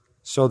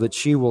so that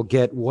she will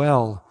get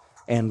well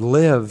and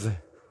live."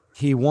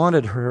 He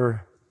wanted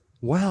her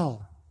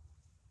well.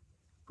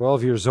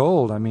 12 years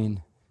old,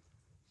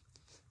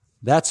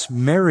 that's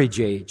marriage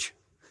age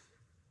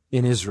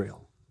in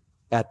Israel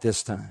at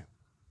this time.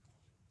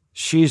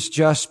 She's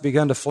just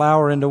begun to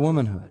flower into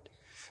womanhood.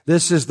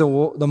 This is the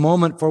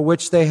moment for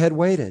which they had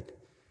waited.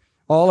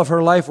 All of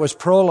her life was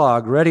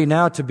prologue, ready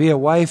now to be a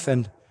wife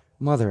and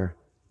mother.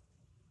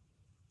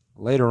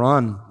 Later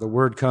on, the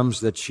word comes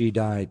that she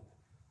died.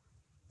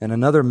 And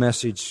another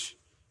message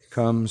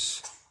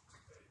comes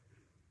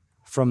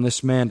from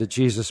this man to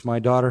Jesus, "My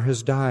daughter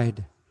has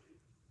died.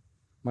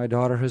 My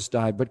daughter has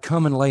died, but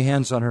come and lay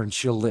hands on her and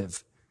she'll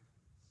live."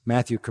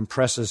 Matthew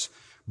compresses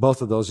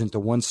both of those into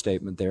one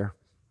statement there.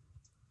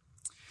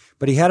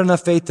 But he had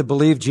enough faith to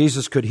believe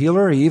Jesus could heal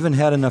her. He even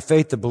had enough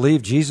faith to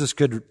believe Jesus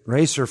could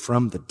raise her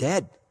from the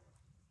dead.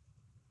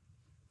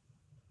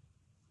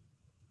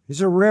 He's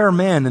a rare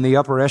man in the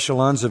upper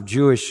echelons of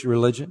Jewish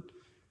religion.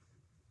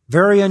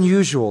 Very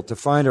unusual to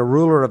find a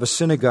ruler of a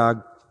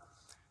synagogue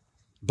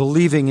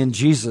believing in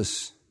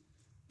Jesus,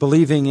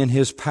 believing in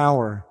his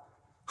power,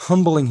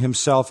 humbling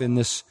himself in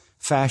this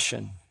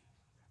fashion.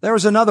 There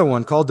was another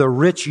one called the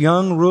rich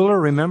young ruler,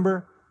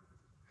 remember?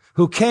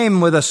 Who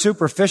came with a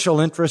superficial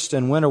interest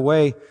and went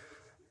away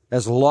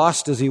as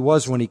lost as he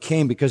was when he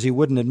came because he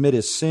wouldn't admit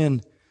his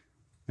sin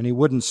and he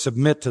wouldn't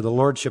submit to the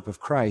lordship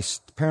of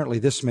Christ. Apparently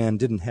this man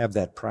didn't have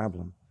that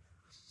problem.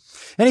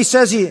 And it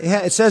says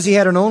he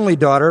had an only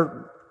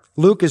daughter.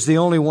 Luke is the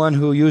only one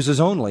who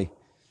uses only.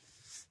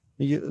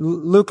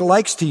 Luke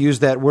likes to use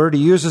that word.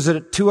 He uses it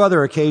at two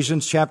other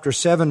occasions, chapter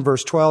 7,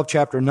 verse 12,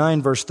 chapter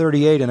 9, verse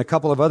 38, and a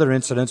couple of other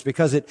incidents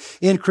because it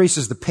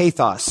increases the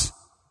pathos.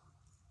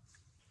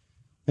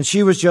 And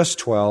she was just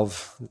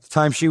 12. At the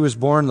time she was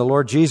born, the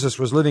Lord Jesus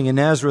was living in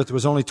Nazareth,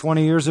 was only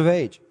 20 years of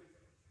age.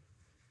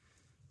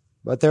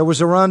 But there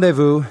was a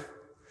rendezvous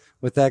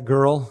with that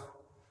girl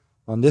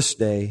on this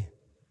day,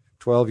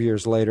 12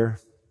 years later.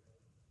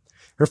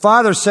 Her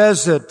father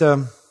says that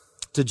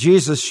to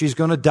Jesus, she's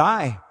going to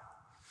die.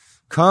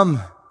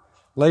 Come,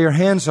 lay your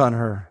hands on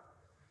her.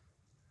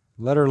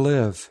 Let her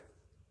live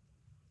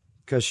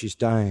because she's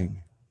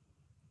dying.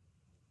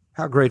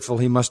 How grateful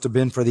he must have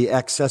been for the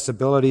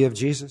accessibility of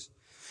Jesus.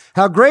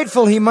 How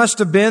grateful he must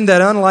have been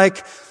that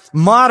unlike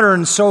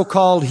modern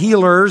so-called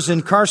healers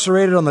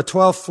incarcerated on the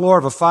 12th floor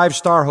of a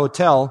 5-star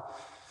hotel,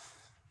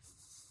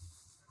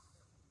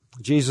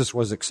 Jesus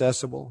was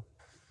accessible.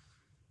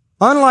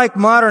 Unlike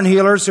modern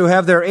healers who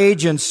have their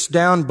agents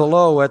down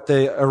below at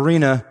the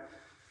arena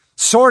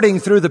sorting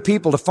through the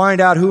people to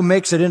find out who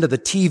makes it into the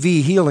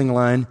TV healing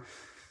line,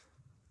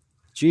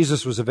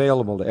 Jesus was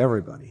available to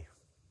everybody.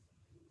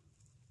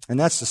 And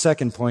that's the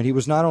second point. He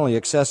was not only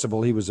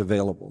accessible, he was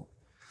available.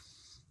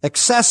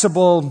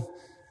 Accessible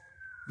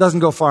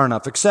doesn't go far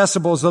enough.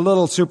 Accessible is a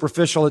little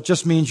superficial. It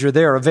just means you're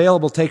there.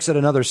 Available takes it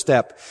another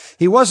step.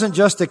 He wasn't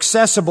just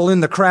accessible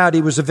in the crowd.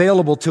 He was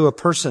available to a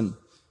person.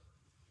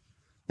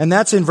 And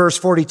that's in verse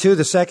 42,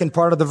 the second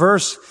part of the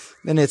verse.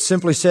 And it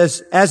simply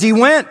says, as he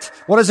went.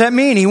 What does that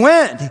mean? He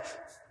went.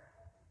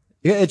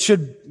 It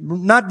should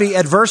not be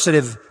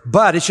adversative,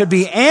 but it should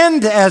be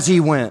and as he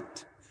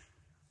went.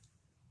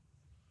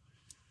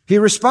 He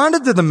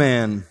responded to the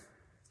man.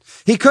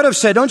 He could have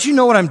said, don't you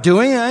know what I'm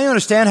doing? I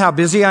understand how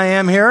busy I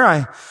am here.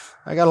 I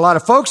got a lot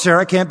of folks here.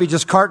 I can't be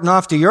just carting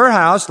off to your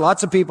house.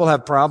 Lots of people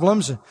have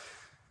problems.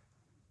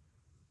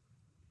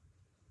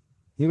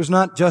 He was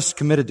not just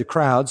committed to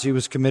crowds. He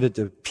was committed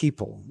to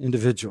people,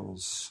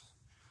 individuals.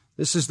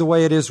 This is the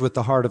way it is with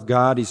the heart of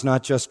God. He's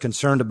not just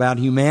concerned about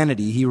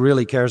humanity. He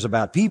really cares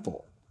about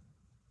people.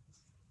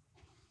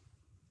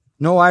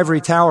 No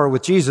ivory tower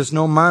with Jesus,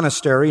 no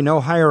monastery, no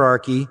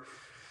hierarchy.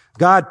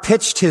 God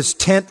pitched his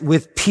tent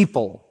with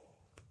people.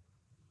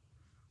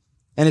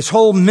 And his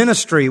whole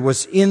ministry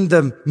was in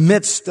the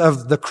midst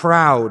of the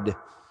crowd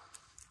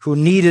who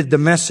needed the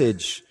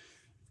message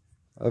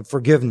of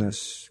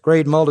forgiveness.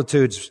 Great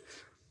multitudes,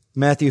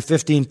 Matthew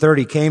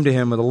 15:30, came to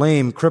him with a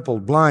lame,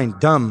 crippled, blind,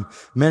 dumb,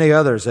 many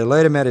others. They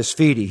laid him at his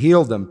feet. He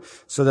healed them,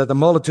 so that the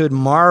multitude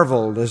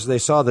marveled as they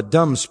saw the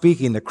dumb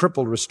speaking, the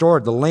crippled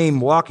restored, the lame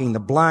walking, the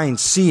blind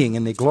seeing,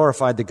 and they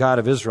glorified the God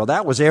of Israel.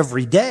 That was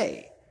every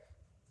day.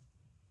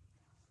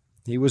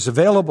 He was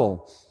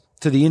available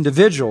to the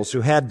individuals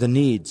who had the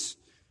needs.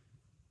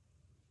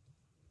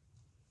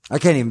 I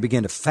can't even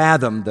begin to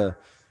fathom the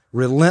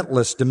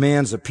relentless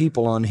demands of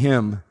people on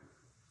him.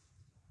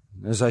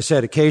 As I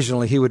said,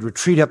 occasionally he would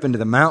retreat up into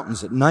the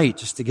mountains at night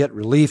just to get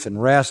relief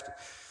and rest.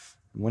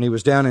 When he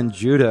was down in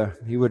Judah,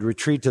 he would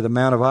retreat to the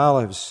Mount of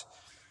Olives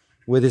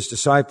with his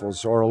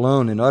disciples or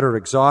alone in utter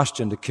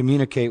exhaustion to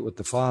communicate with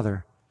the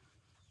Father.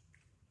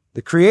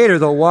 The Creator,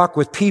 though, walked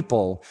with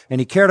people, and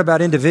He cared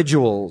about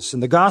individuals.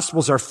 And the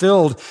Gospels are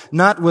filled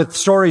not with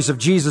stories of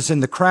Jesus in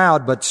the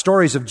crowd, but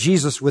stories of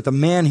Jesus with a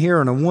man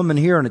here and a woman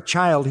here and a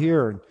child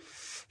here.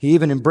 He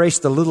even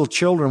embraced the little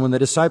children when the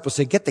disciples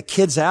said, "Get the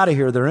kids out of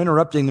here. They're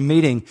interrupting the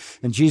meeting."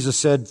 And Jesus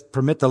said,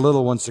 "Permit the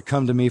little ones to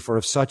come to me, for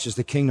of such is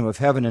the kingdom of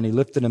heaven." And He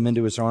lifted them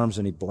into His arms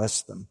and He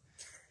blessed them.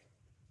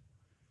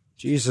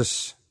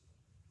 Jesus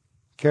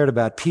cared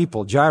about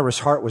people. Jairus'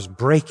 heart was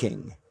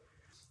breaking.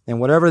 And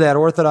whatever that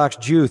Orthodox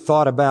Jew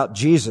thought about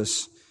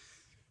Jesus,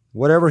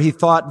 whatever he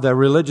thought the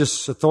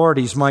religious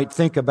authorities might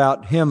think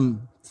about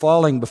him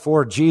falling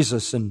before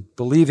Jesus and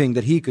believing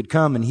that he could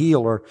come and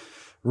heal or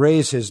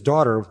raise his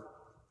daughter,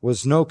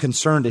 was no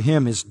concern to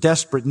him. His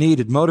desperate need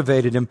had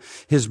motivated him.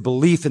 His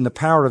belief in the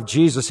power of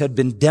Jesus had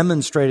been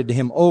demonstrated to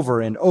him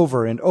over and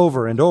over and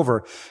over and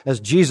over,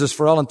 as Jesus,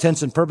 for all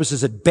intents and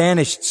purposes, had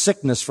banished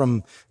sickness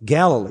from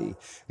Galilee.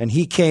 And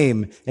he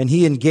came and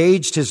he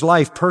engaged his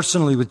life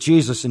personally with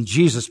Jesus, and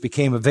Jesus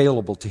became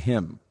available to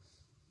him.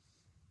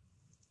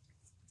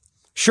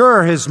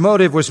 Sure, his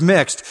motive was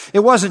mixed.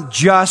 It wasn't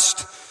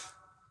just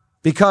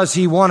because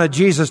he wanted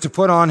Jesus to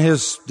put on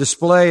his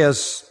display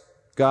as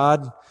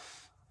God.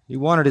 He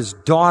wanted his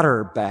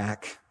daughter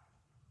back.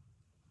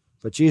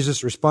 But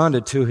Jesus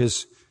responded to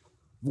his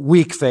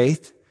weak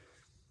faith,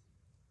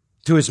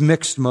 to his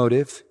mixed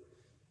motive.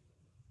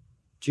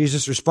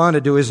 Jesus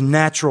responded to his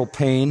natural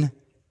pain.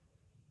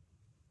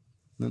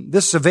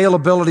 This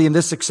availability and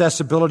this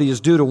accessibility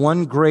is due to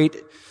one great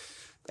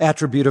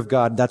attribute of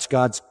God. That's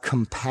God's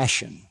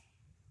compassion.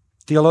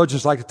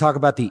 Theologians like to talk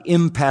about the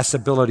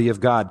impassibility of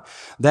God.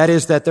 That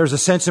is, that there's a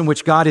sense in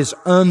which God is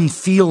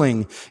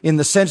unfeeling, in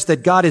the sense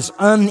that God is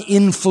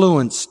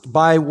uninfluenced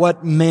by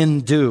what men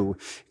do.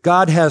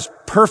 God has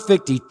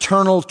perfect,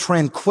 eternal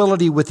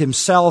tranquility with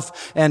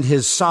Himself and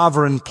His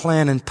sovereign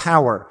plan and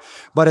power.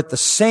 But at the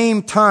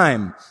same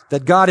time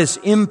that God is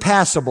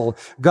impassible,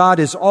 God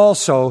is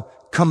also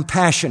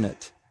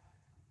compassionate.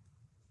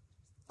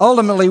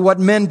 Ultimately, what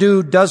men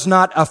do does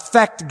not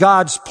affect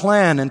God's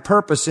plan and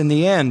purpose in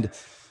the end.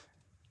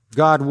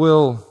 God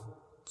will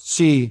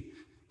see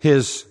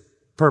His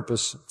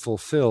purpose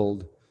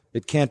fulfilled.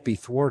 It can't be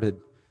thwarted.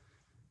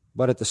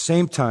 But at the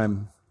same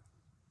time,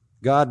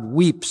 God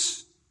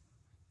weeps.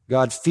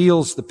 God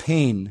feels the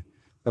pain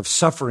of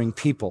suffering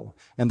people.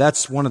 And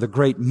that's one of the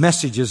great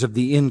messages of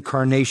the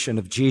incarnation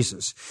of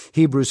Jesus.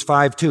 Hebrews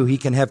 5:2, He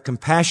can have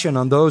compassion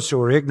on those who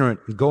are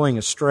ignorant and going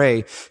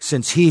astray,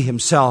 since He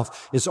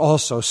Himself is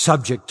also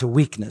subject to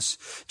weakness.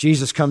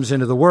 Jesus comes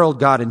into the world,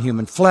 God in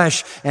human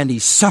flesh, and He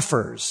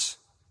suffers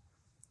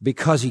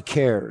because He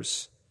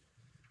cares.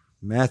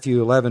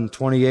 Matthew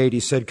 11:28, He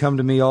said, "Come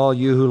to me, all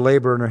you who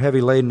labor and are heavy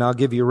laden, I'll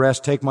give you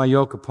rest. Take my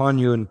yoke upon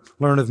you and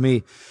learn of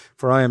me,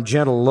 for I am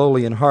gentle,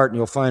 lowly in heart, and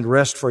you'll find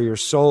rest for your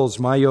souls.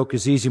 My yoke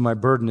is easy, my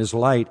burden is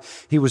light."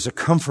 He was a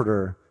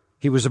comforter.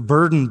 He was a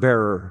burden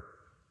bearer.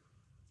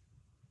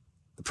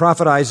 The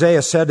prophet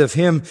Isaiah said of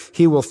Him,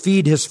 "He will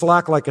feed His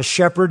flock like a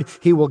shepherd.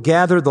 He will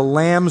gather the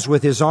lambs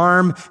with His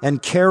arm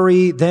and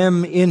carry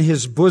them in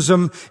His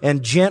bosom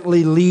and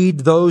gently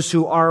lead those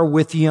who are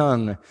with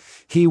young.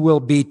 He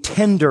will be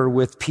tender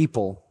with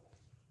people."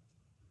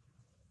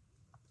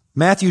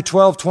 Matthew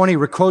 12:20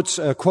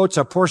 quotes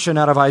a portion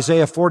out of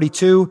Isaiah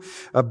 42.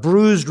 "A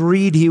bruised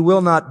reed He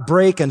will not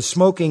break, and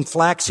smoking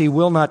flax He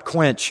will not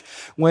quench."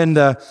 When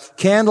the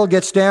candle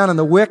gets down and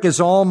the wick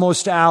is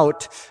almost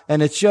out,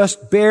 and it's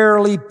just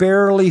barely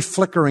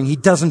flickering, He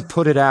doesn't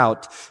put it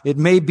out. It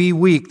may be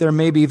weak, there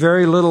may be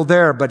very little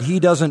there, but He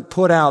doesn't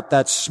put out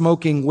that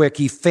smoking wick.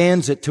 He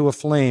fans it to a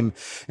flame.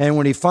 And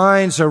when He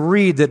finds a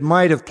reed that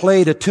might have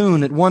played a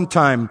tune at one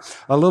time,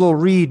 a little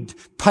reed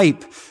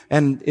pipe,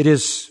 and it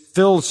is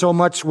filled so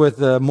much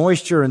with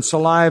moisture and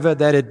saliva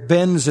that it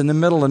bends in the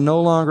middle and no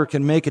longer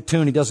can make a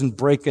tune, He doesn't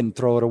break it and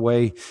throw it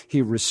away.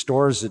 He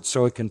restores it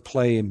so it can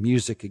play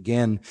music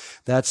again.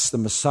 That's the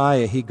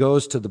Messiah. He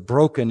goes to the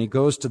broken, He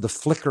goes to the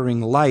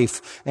flickering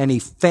life, and He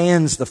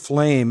fans the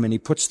flame and He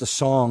puts the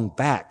song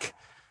back.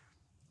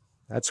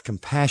 That's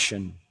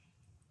compassion.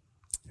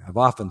 I've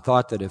often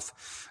thought that if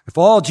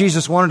all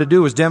Jesus wanted to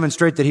do was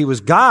demonstrate that He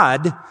was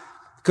God,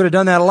 could have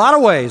done that a lot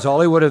of ways. All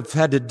He would have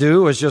had to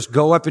do was just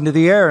go up into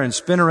the air and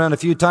spin around a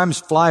few times,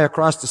 fly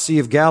across the Sea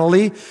of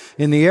Galilee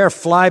in the air,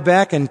 fly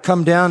back and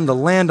come down to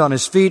land on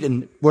His feet,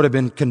 and would have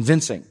been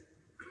convincing.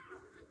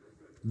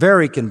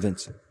 Very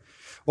convincing.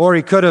 Or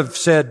He could have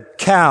said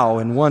cow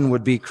and one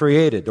would be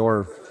created,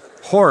 or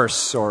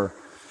horse, or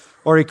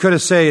He could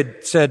have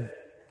said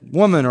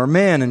woman or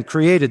man and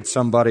created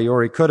somebody,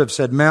 or He could have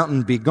said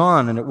mountain be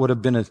gone and it would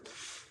have been a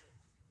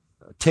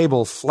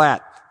table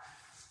flat.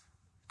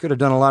 Could have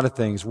done a lot of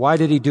things. Why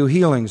did He do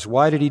healings?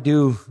 Why did He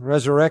do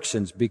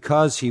resurrections?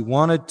 Because He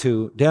wanted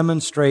to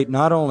demonstrate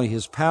not only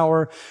His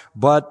power,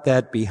 but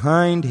that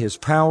behind His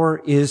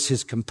power is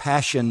His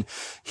compassion.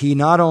 He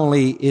not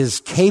only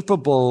is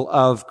capable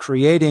of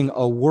creating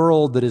a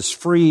world that is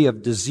free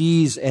of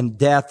disease and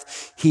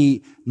death,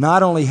 He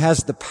not only has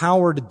the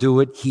power to do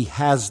it, He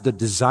has the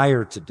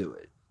desire to do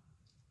it.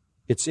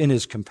 It's in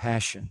His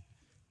compassion.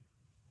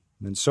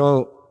 And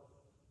so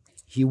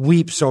He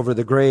weeps over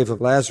the grave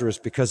of Lazarus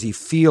because he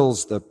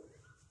feels the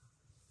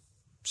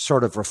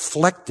sort of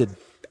reflected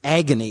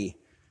agony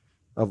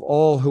of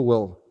all who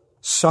will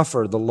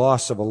suffer the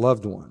loss of a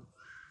loved one.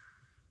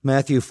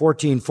 Matthew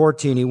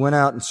 14:14, he went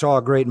out and saw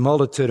a great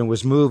multitude and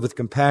was moved with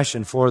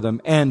compassion for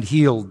them and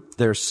healed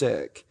their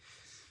sick.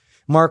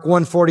 Mark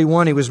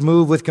 1:41, he was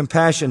moved with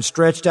compassion,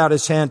 stretched out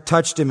his hand,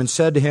 touched him, and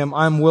said to him,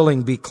 I'm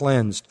willing, be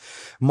cleansed.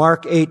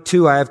 Mark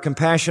 8:2, I have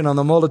compassion on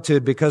the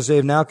multitude because they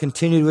have now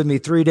continued with me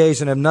 3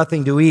 days and have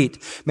nothing to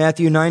eat.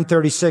 Matthew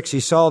 9:36, he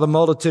saw the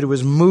multitude and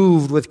was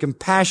moved with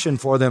compassion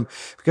for them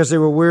because they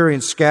were weary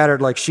and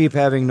scattered like sheep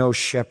having no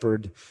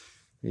shepherd.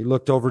 He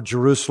looked over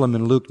Jerusalem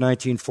in Luke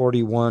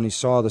 19:41. He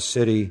saw the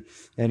city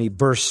and he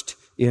burst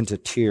into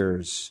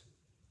tears.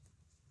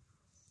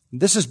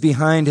 This is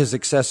behind his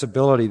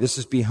accessibility. This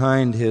is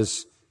behind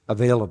his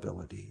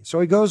availability. So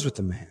he goes with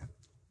the man.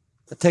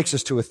 That takes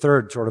us to a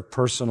third sort of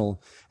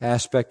personal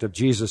aspect of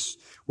Jesus'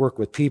 work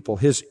with people,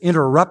 his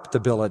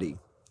interruptibility.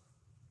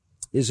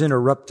 His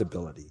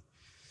interruptibility.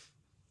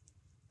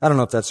 I don't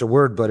know if that's a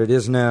word, but it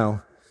is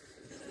now.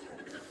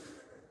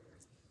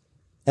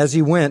 As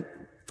he went,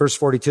 verse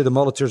 42, the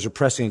multitudes were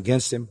pressing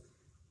against him.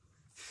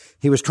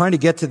 He was trying to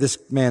get to this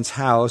man's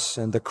house,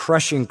 and the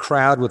crushing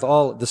crowd with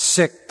all the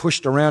sick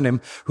pushed around him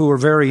who were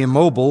very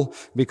immobile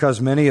because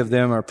many of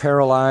them are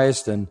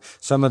paralyzed and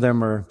some of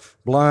them are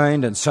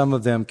blind and some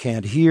of them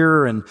can't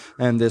hear. And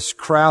this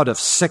crowd of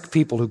sick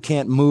people who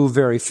can't move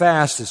very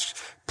fast is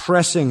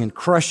pressing and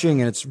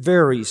crushing, and it's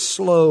very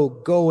slow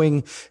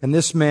going. And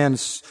this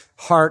man's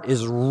heart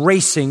is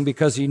racing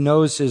because he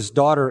knows his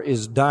daughter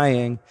is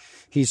dying.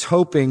 He's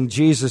hoping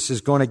Jesus is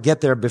going to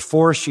get there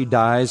before she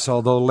dies,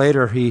 although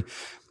later he,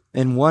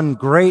 in one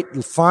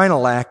great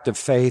final act of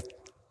faith,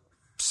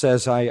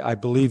 says, I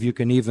believe you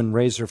can even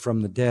raise her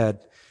from the dead.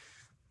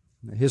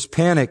 His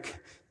panic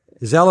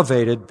is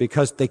elevated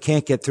because they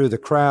can't get through the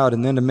crowd.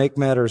 And then to make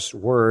matters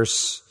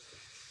worse,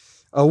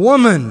 a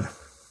woman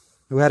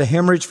who had a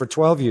hemorrhage for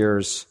 12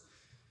 years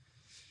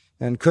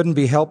and couldn't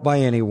be helped by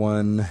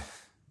anyone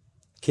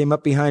came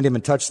up behind him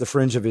and touched the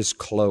fringe of his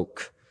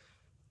cloak.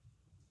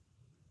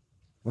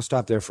 We'll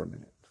stop there for a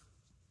minute.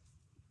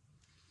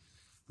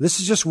 This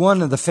is just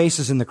one of the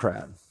faces in the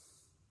crowd.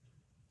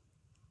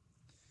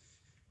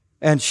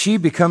 And she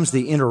becomes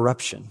the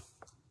interruption.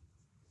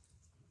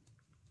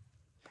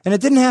 And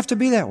it didn't have to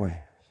be that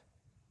way.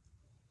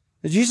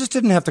 Jesus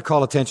didn't have to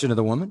call attention to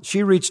the woman.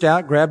 She reached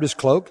out, grabbed his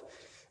cloak,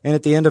 and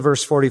at the end of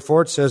verse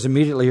 44 it says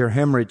immediately her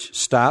hemorrhage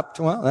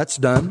stopped. Well, that's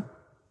done.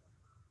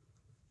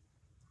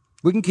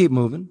 We can keep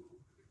moving.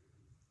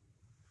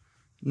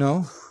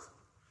 No.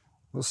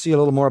 We'll see a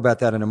little more about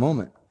that in a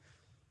moment.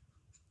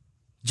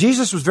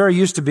 Jesus was very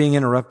used to being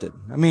interrupted.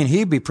 I mean,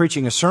 he'd be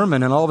preaching a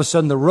sermon and all of a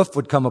sudden the roof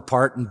would come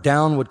apart and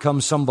down would come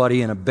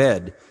somebody in a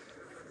bed.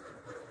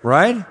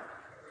 Right?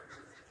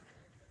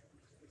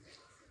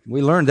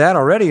 We learned that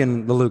already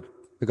in the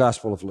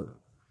Gospel of Luke.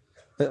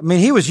 I mean,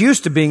 he was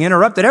used to being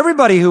interrupted.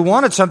 Everybody who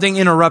wanted something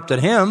interrupted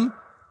him.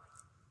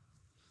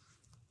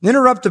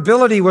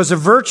 Interruptibility was a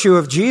virtue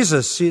of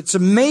Jesus. It's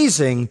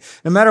amazing.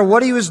 No matter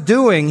what he was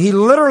doing, he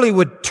literally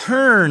would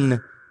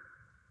turn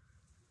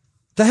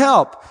to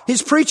help.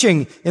 He's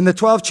preaching in the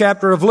 12th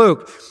chapter of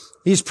Luke.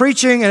 He's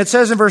preaching, and it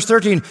says in verse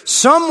 13,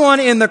 someone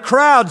in the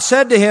crowd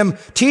said to him,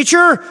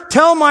 Teacher,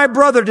 tell my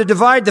brother to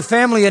divide the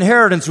family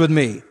inheritance with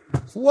me.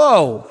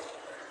 Whoa.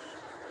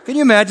 Can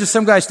you imagine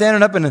some guy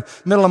standing up in the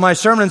middle of my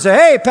sermon and say,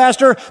 Hey,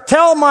 pastor,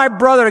 tell my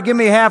brother to give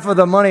me half of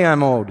the money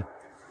I'm owed.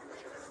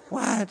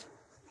 What?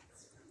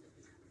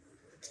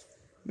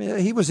 I mean,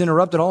 he was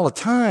interrupted all the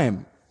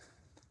time.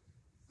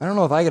 I don't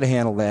know if I could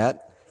handle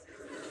that.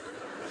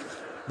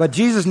 But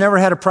Jesus never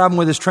had a problem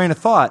with his train of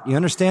thought. You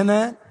understand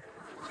that?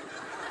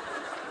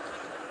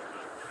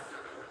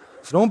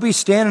 So don't be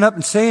standing up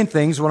and saying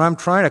things when I'm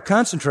trying to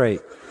concentrate.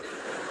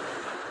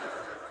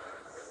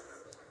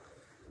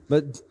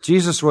 But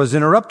Jesus was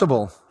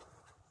interruptible.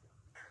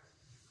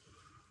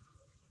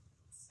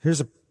 Here's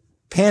a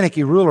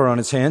panicky ruler on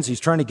his hands. He's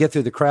trying to get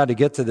through the crowd to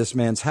get to this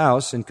man's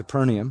house in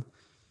Capernaum.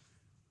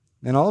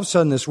 And all of a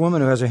sudden, this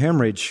woman who has a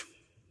hemorrhage,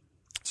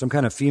 some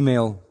kind of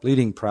female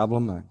bleeding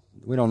problem,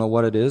 we don't know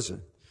what it is,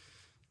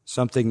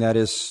 something that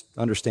is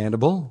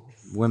understandable,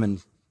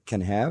 women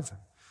can have,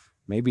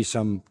 maybe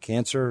some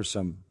cancer or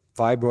some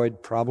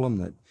fibroid problem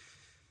that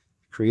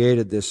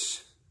created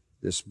this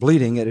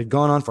bleeding. It had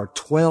gone on for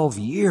 12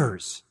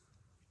 years.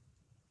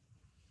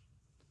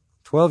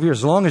 12 years,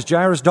 as long as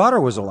Jairus' daughter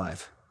was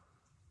alive.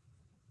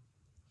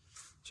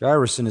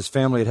 Jairus and his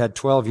family had had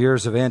 12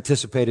 years of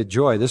anticipated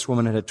joy. This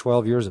woman had had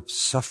 12 years of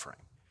suffering.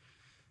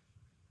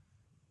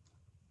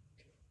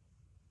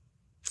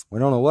 We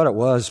don't know what it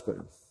was, but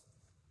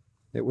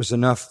it was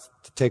enough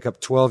to take up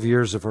 12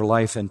 years of her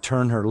life and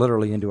turn her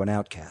literally into an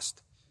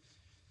outcast.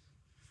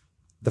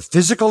 The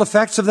physical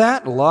effects of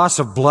that, loss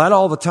of blood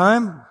all the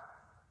time,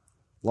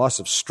 loss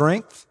of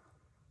strength,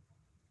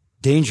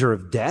 danger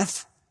of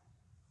death,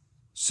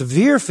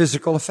 severe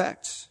physical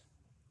effects.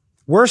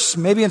 Worse,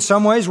 maybe in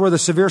some ways, were the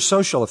severe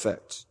social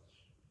effects.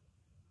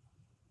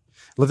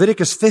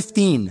 Leviticus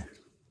 15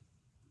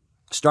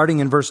 Starting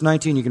in verse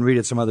 19, you can read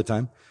it some other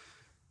time,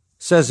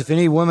 says, if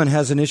any woman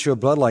has an issue of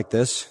blood like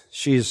this,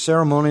 she is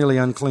ceremonially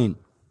unclean.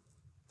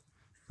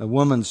 The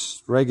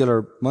woman's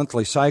regular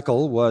monthly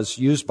cycle was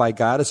used by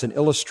God as an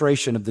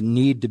illustration of the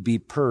need to be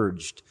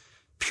purged,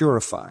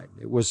 purified.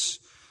 It was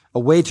a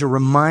way to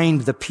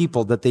remind the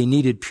people that they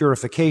needed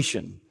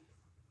purification.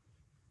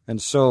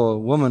 And so a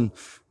woman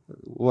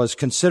was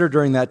considered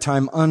during that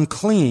time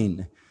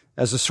unclean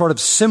as a sort of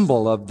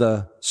symbol of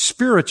the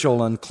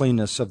spiritual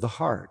uncleanness of the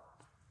heart.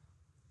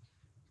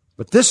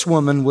 But this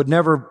woman would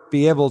never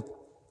be able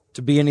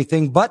to be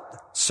anything but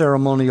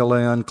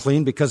ceremonially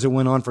unclean because it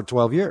went on for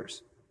 12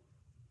 years.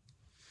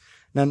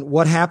 And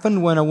what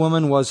happened when a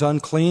woman was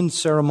unclean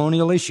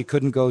ceremonially? She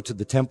couldn't go to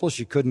the temple.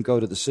 She couldn't go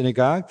to the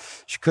synagogue.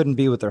 She couldn't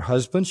be with her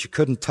husband. She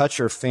couldn't touch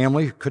her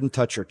family. Couldn't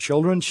touch her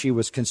children. She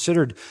was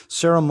considered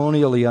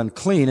ceremonially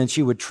unclean, and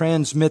she would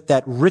transmit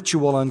that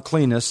ritual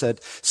uncleanness,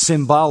 that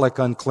symbolic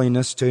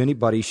uncleanness, to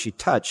anybody she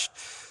touched.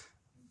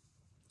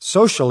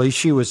 Socially,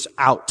 she was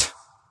out,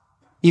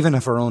 even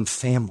of her own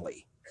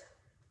family.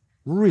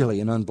 Really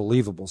an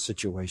unbelievable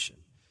situation.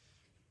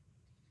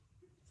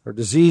 Her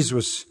disease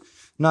was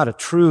not a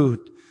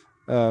true,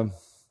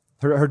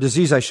 her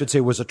disease, I should say,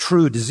 was a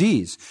true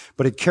disease,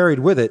 but it carried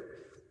with it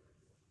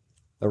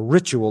a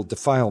ritual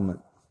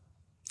defilement.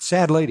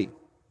 Sad lady.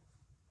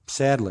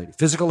 Sad lady.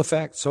 Physical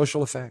effects,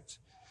 social effects.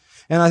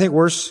 And I think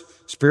worse,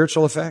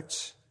 spiritual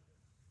effects.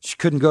 She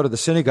couldn't go to the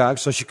synagogue,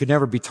 so she could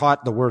never be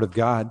taught the Word of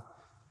God.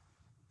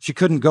 She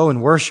couldn't go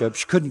and worship.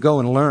 She couldn't go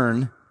and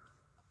learn.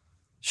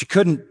 She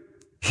couldn't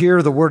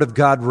hear the Word of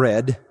God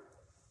read.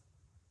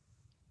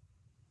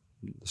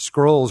 The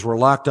scrolls were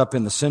locked up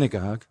in the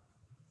synagogue.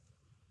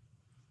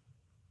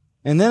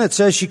 And then it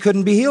says she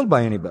couldn't be healed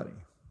by anybody.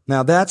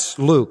 Now that's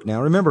Luke.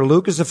 Now remember,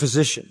 Luke is a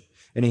physician,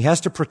 and he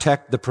has to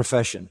protect the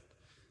profession.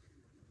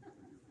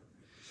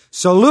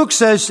 So Luke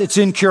says it's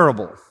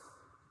incurable.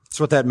 That's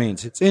what that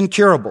means. It's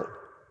incurable.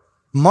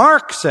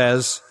 Mark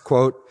says,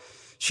 quote,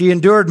 she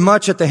endured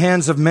much at the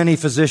hands of many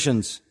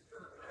physicians.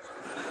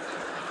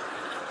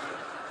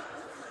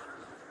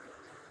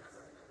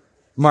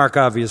 Mark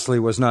obviously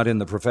was not in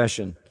the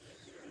profession.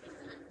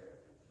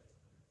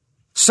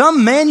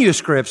 Some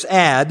manuscripts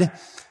add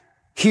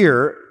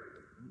here,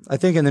 I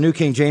think in the New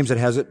King James it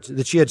has it,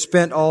 that she had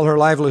spent all her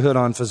livelihood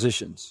on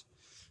physicians.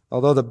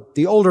 Although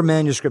the older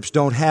manuscripts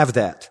don't have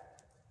that.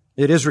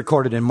 It is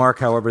recorded in Mark,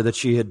 however, that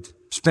she had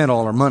spent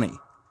all her money,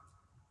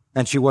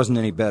 and she wasn't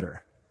any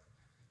better.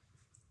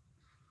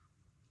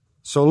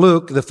 So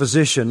Luke, the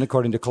physician,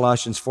 according to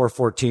Colossians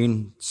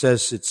 4:14,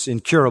 says it's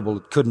incurable,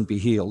 it couldn't be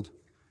healed.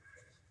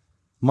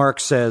 Mark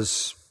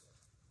says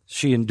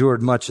she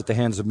endured much at the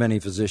hands of many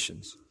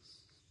physicians.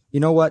 You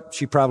know what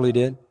she probably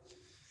did?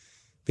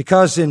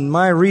 Because in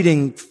my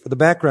reading for the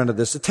background of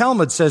this, the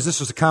Talmud says this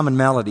was a common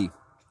malady.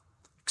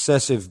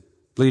 Excessive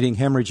bleeding,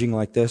 hemorrhaging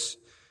like this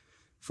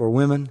for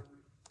women,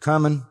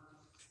 common.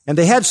 And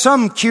they had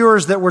some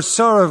cures that were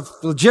sort of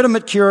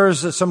legitimate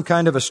cures, some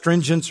kind of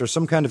astringents or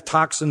some kind of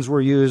toxins were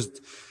used.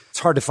 It's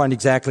hard to find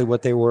exactly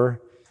what they were.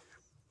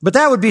 But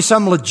that would be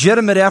some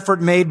legitimate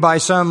effort made by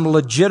some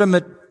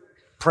legitimate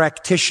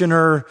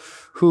practitioner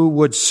who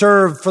would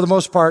serve, for the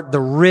most part, the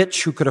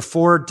rich who could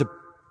afford to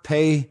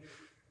pay.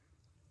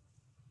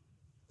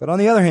 But on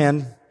the other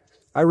hand,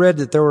 I read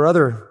that there were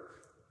other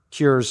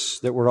cures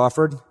that were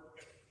offered.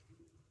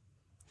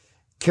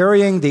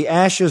 Carrying the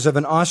ashes of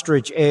an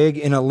ostrich egg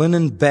in a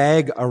linen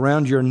bag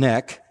around your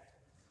neck.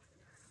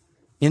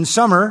 In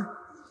summer,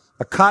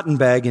 a cotton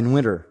bag in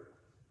winter.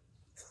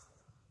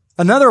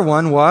 Another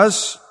one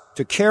was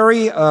to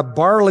carry a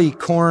barley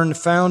corn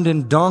found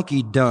in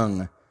donkey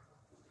dung.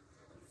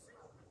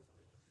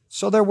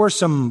 So there were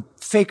some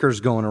fakers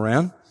going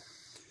around,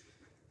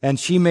 and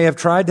she may have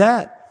tried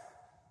that.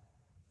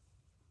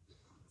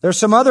 There's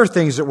some other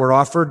things that were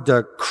offered,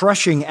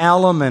 crushing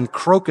alum and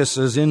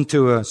crocuses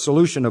into a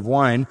solution of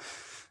wine,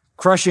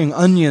 crushing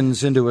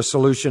onions into a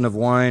solution of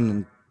wine,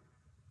 and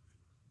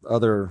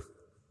other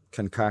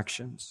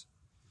concoctions.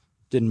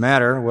 Didn't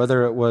matter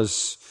whether it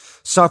was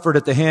suffered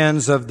at the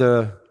hands of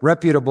the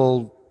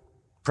reputable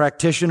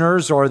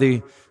practitioners or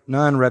the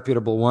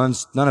non-reputable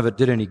ones. None of it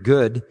did any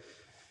good.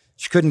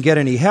 She couldn't get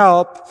any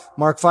help.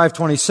 Mark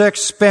 5:26,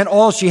 spent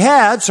all she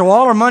had, so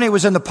all her money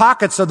was in the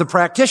pockets of the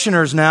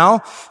practitioners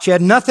now. She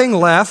had nothing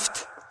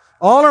left.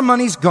 All her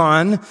money's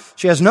gone.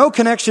 She has no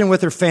connection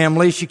with her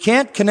family. She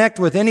can't connect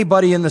with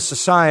anybody in the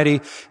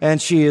society,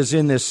 and she is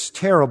in this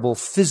terrible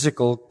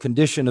physical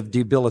condition of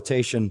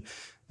debilitation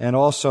and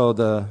also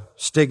the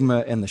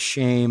stigma and the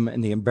shame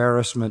and the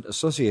embarrassment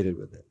associated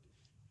with it.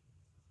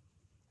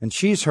 And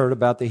she's heard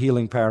about the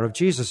healing power of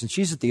Jesus, and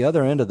she's at the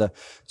other end of the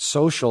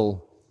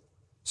social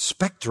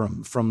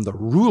spectrum from the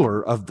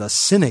ruler of the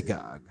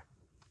synagogue.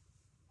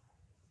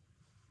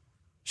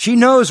 She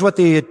knows what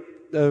the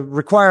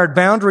required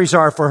boundaries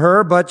are for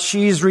her, but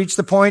she's reached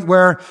the point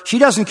where she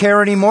doesn't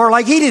care anymore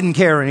like he didn't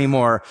care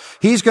anymore.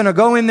 He's going to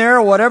go in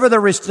there, whatever the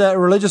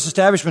religious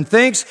establishment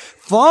thinks,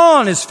 fall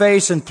on his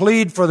face and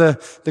plead for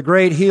the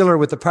great healer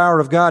with the power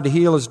of God to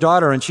heal his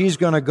daughter. And she's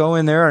going to go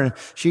in there, and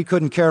she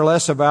couldn't care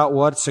less about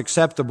what's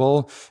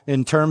acceptable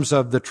in terms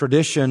of the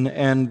tradition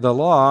and the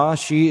law.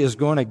 She is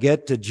going to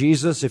get to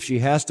Jesus if she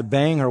has to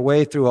bang her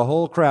way through a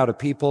whole crowd of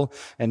people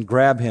and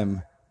grab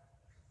him.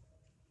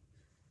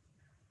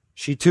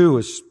 She too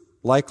was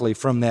likely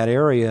from that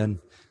area and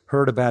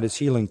heard about his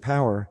healing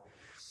power.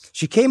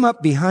 She came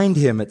up behind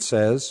him, it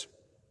says,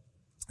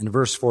 in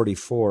verse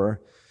 44,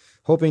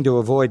 hoping to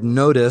avoid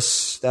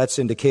notice. That's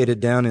indicated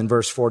down in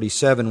verse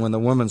 47 when the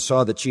woman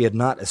saw that she had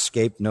not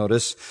escaped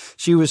notice.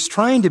 She was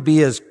trying to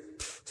be as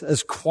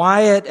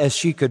quiet as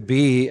she could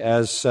be,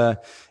 as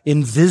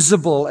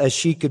invisible as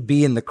she could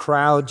be in the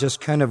crowd,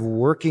 just kind of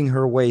working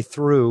her way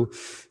through,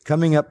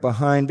 coming up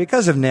behind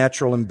because of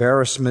natural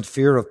embarrassment,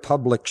 fear of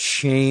public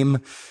shame.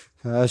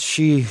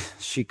 She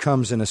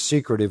comes in a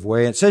secretive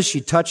way. It says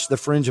she touched the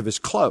fringe of his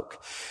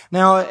cloak.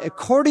 Now,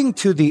 according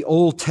to the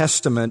Old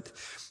Testament,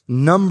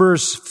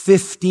 Numbers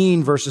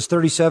 15 verses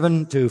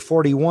 37 to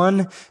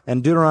 41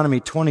 and Deuteronomy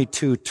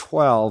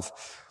 22:12,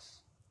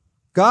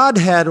 God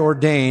had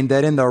ordained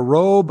that in the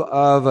robe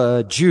of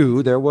a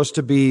Jew there was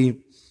to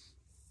be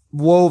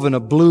woven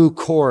a blue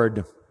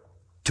cord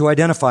to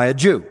identify a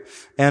Jew.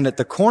 And at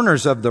the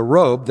corners of the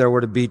robe there were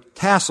to be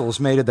tassels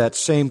made of that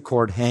same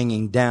cord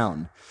hanging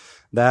down.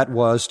 That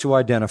was to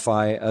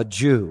identify a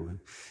Jew.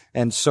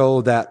 And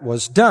so that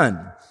was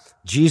done.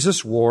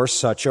 Jesus wore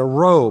such a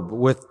robe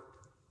with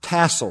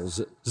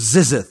tassels,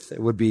 zizith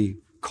it would be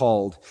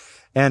called.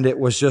 And it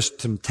was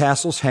just some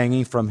tassels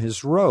hanging from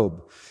his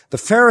robe. The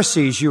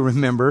Pharisees, you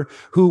remember,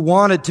 who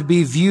wanted to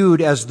be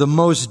viewed as the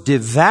most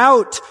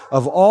devout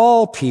of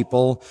all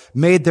people,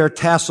 made their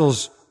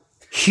tassels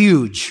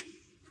huge,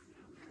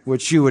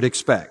 which you would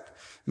expect.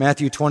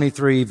 Matthew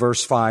 23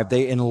 verse 5,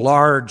 they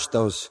enlarged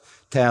those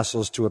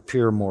tassels to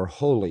appear more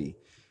holy.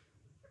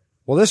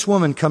 Well, this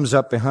woman comes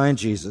up behind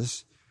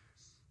Jesus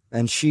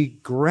and she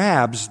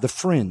grabs the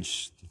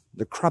fringe,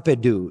 the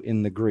krapedou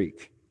in the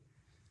Greek.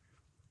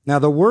 Now,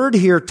 the word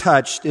here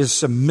touched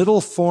is a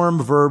middle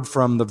form verb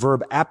from the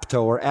verb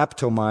apto or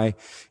aptomai.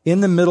 In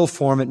the middle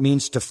form, it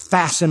means to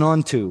fasten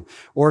onto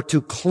or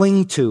to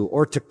cling to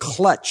or to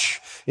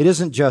clutch. It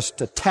isn't just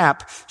a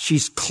tap.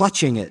 She's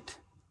clutching it.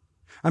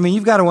 I mean,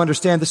 you've got to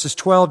understand this is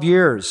 12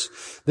 years.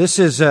 This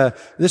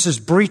is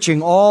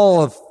breaching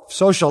all of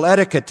social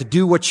etiquette to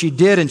do what she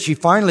did, and she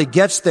finally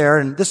gets there,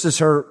 and this is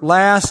her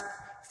last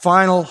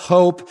final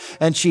hope,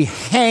 and she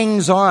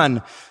hangs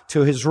on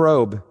to his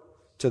robe,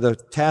 to the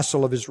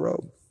tassel of his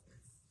robe.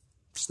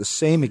 It's the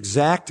same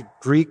exact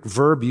Greek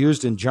verb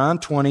used in John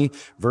 20,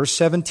 verse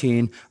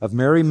 17, of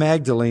Mary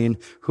Magdalene,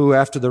 who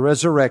after the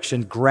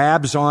resurrection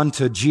grabs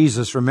onto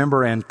Jesus,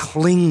 remember, and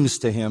clings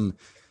to him.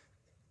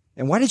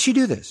 And why did she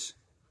do this?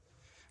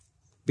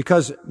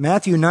 Because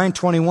Matthew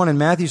 9:21 in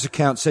Matthew's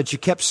account said she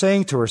kept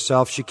saying to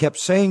herself,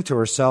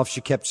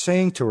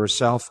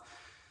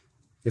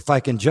 if I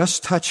can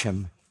just touch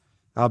him,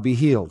 I'll be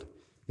healed.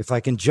 If I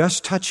can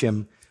just touch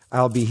him,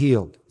 I'll be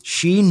healed.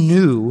 She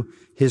knew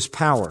his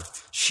power.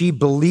 She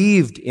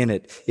believed in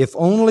it. If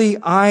only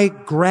I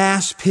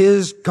grasp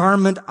his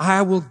garment,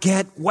 I will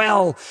get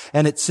well.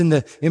 And it's in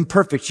the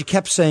imperfect. She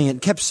kept saying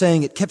it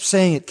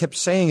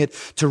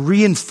to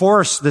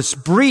reinforce this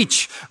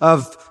breach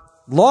of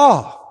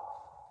law,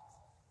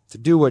 to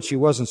do what she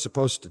wasn't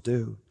supposed to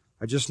do.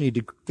 I just need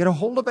to get a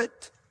hold of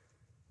it.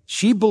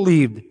 She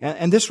believed,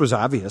 and this was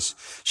obvious,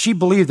 she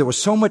believed there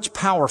was so much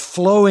power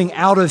flowing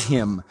out of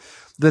him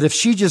that if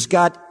she just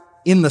got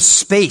in the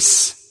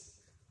space,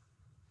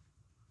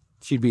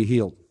 she'd be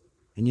healed.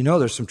 And you know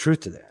there's some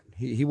truth to that.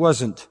 He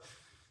wasn't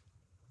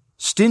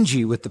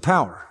stingy with the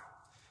power.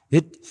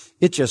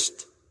 It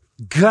just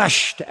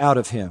gushed out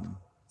of him.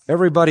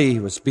 Everybody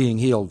was being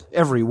healed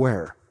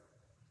everywhere.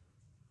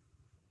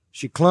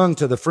 She clung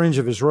to the fringe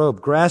of his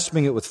robe,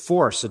 grasping it with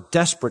force, a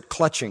desperate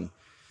clutching,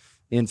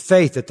 in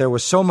faith that there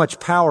was so much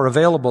power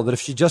available that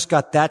if she just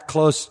got that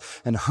close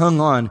and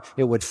hung on,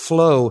 it would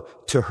flow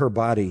to her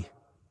body.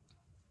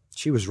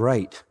 She was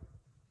right.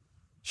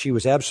 She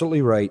was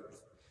absolutely right.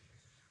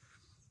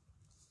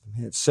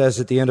 It says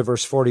at the end of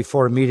verse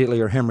 44, immediately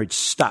her hemorrhage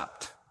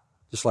stopped,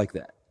 just like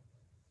that.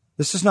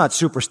 This is not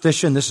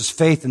superstition. This is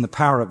faith in the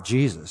power of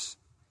Jesus.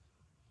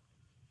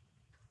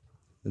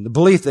 And the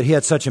belief that he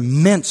had such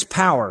immense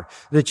power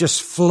that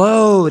just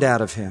flowed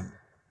out of him.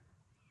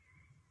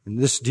 And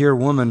this dear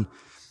woman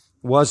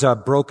was a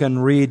broken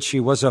reed. She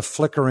was a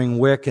flickering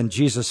wick, and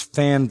Jesus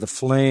fanned the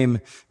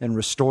flame and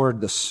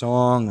restored the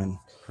song, and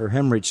her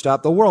hemorrhage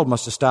stopped. The world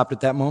must have stopped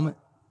at that moment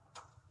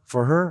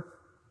for her.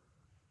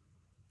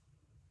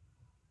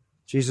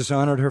 Jesus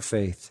honored her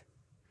faith.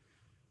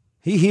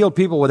 He healed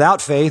people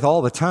without faith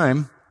all the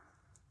time,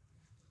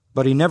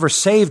 but he never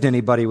saved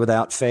anybody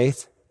without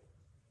faith.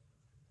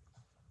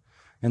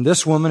 And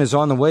this woman is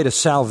on the way to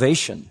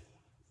salvation.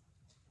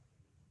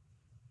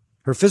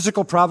 Her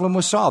physical problem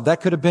was solved.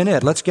 That could have been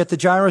it. Let's get to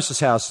Jairus'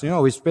 house.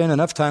 We spent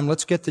enough time.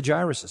 Let's get to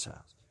Jairus'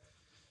 house.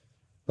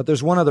 But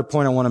there's one other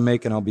point I want to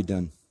make, and I'll be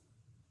done.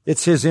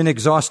 It's his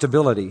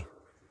inexhaustibility.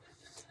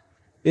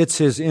 It's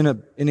his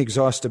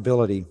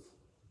inexhaustibility.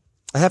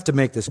 I have to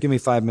make this. Give me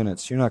 5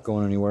 minutes. You're not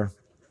going anywhere.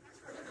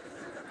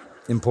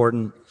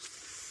 Important.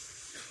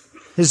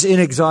 His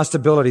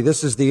inexhaustibility.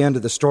 This is the end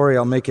of the story.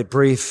 I'll make it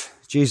brief.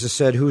 Jesus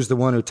said, "Who's the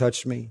one who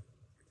touched me?"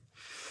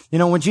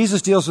 When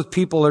Jesus deals with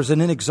people, there's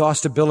an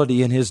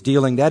inexhaustibility in his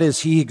dealing. That is,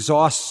 he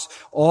exhausts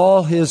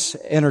all his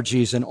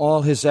energies and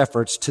all his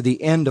efforts to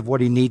the end of what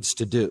he needs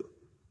to do.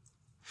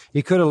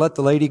 He could have let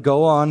the lady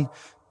go on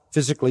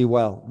physically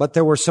well, but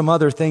there were some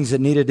other things that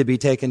needed to be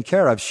taken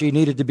care of. She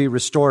needed to be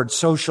restored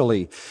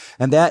socially,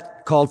 and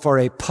that called for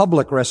a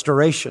public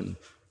restoration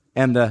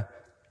and the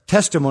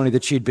testimony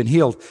that she'd been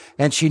healed.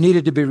 And she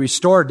needed to be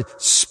restored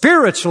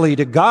spiritually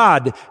to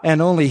God, and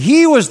only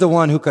he was the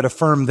one who could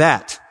affirm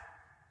that.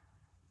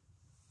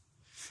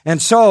 And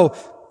so,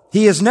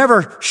 he is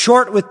never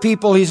short with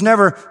people. He's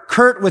never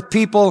curt with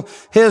people.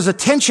 His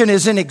attention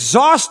is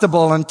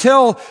inexhaustible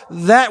until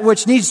that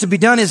which needs to be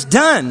done is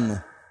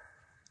done.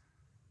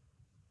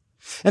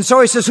 And so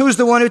he says, "Who's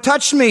the one who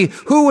touched me?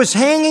 Who was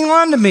hanging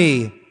on to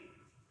me?"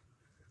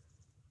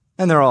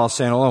 And they're all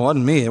saying, "Oh, it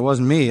wasn't me. It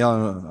wasn't me."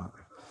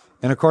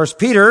 And of course,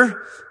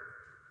 Peter,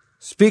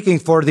 speaking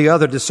for the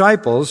other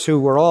disciples who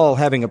were all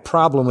having a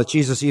problem with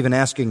Jesus even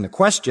asking the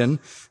question,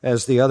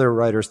 as the other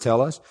writers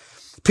tell us,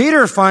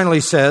 Peter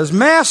finally says,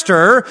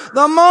 "Master,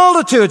 the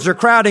multitudes are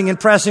crowding and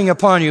pressing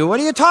upon you. What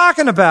are you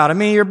talking about?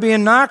 You're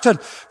being knocked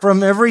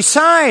from every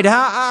side.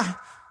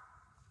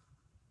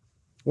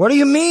 What do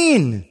you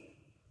mean?"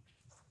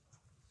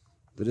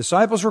 The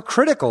disciples were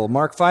critical.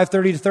 Mark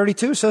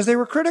 5:30-32 says they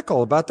were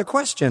critical about the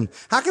question.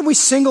 How can we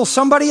single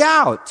somebody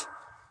out?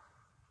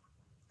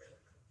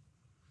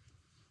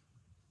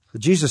 But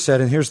Jesus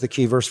said, and here's the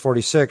key, verse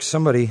 46,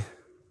 "Somebody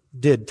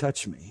did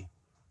touch me.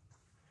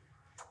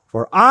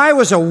 For I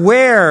was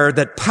aware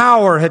that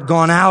power had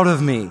gone out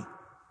of me."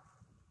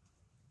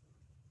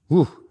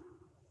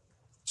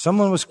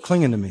 Someone was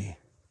clinging to me.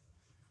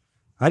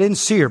 I didn't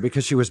see her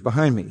because she was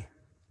behind me. It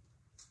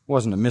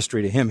wasn't a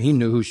mystery to him. He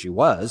knew who she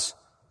was.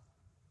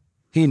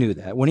 He knew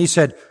that. When he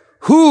said,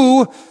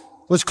 "Who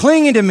was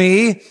clinging to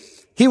me?"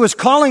 he was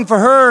calling for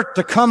her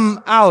to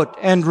come out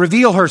and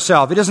reveal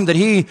herself. It isn't that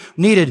he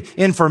needed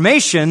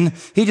information.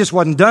 He just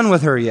wasn't done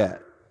with her yet.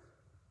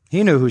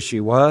 He knew who she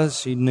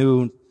was. He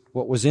knew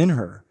what was in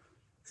her.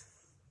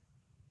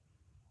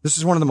 This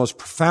is one of the most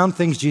profound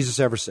things Jesus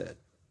ever said.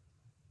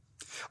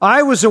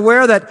 I was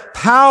aware that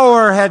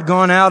power had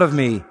gone out of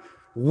me.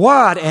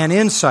 What an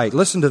insight.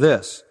 Listen to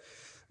this.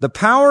 The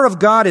power of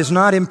God is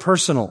not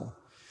impersonal.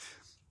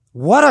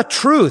 What a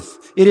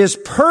truth. It is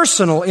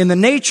personal in the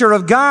nature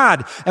of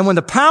God. And when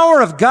the power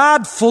of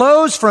God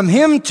flows from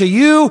him to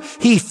you,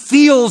 he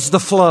feels the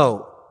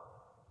flow.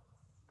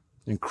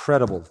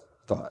 Incredible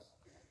thought.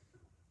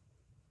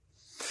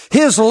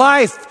 His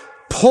life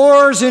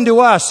pours into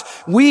us.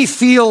 We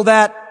feel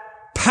that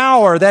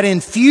power, that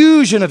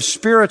infusion of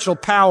spiritual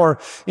power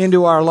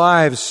into our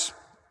lives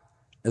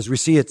as we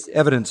see it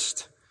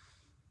evidenced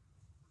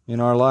in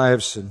our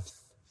lives. And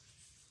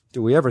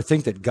do we ever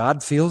think that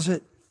God feels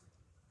it?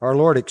 Our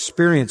Lord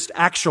experienced,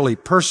 actually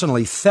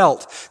personally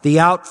felt the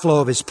outflow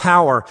of his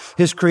power,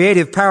 his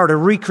creative power to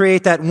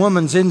recreate that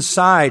woman's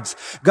insides.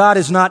 God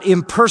is not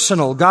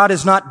impersonal. God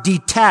is not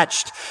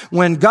detached.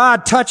 When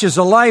God touches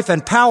a life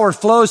and power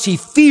flows, he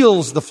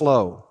feels the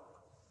flow.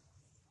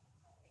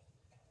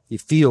 He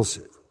feels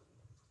it.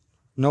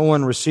 No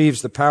one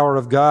receives the power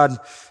of God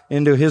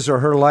into his or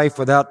her life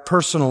without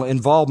personal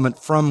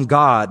involvement from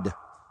God.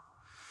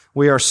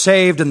 We are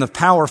saved and the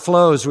power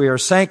flows. We are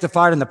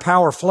sanctified and the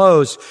power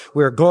flows.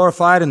 We are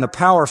glorified and the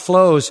power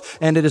flows.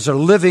 And it is a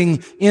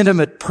living,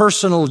 intimate,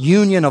 personal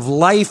union of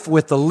life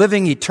with the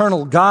living,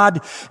 eternal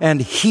God.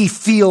 And he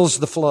feels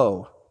the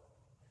flow.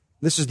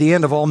 This is the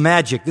end of all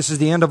magic. This is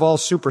the end of all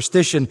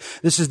superstition.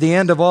 This is the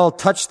end of all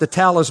touch the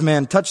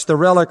talisman, touch the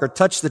relic, or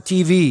touch the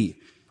TV.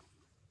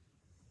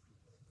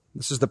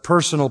 This is the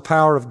personal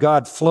power of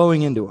God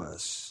flowing into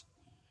us.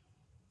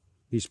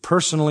 He's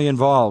personally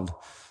involved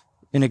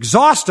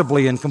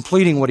inexhaustibly in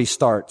completing what he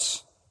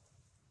starts.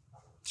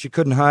 She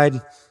couldn't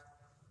hide.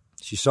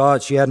 She saw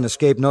it. She hadn't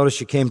escaped notice.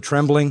 She came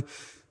trembling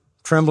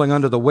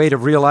under the weight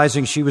of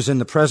realizing she was in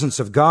the presence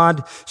of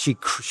God.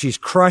 She's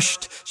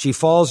crushed. She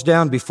falls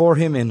down before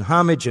him in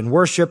homage and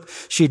worship.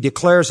 She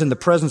declares in the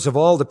presence of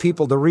all the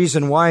people the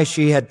reason why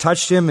she had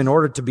touched him in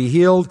order to be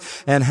healed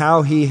and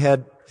how he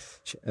had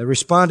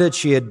responded.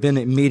 She had been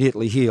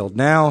immediately healed.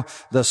 Now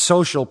the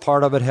social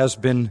part of it has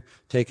been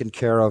taken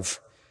care of.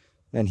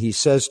 And he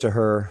says to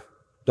her,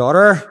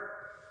 "Daughter,"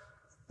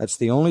 that's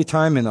the only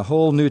time in the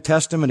whole New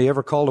Testament he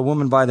ever called a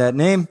woman by that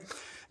name.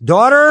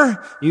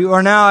 "Daughter, you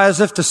are now, as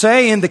if to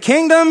say, in the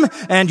kingdom,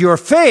 and your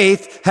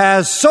faith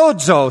has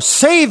sozo,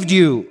 saved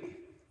you."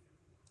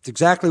 It's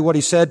exactly what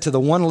he said to the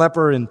one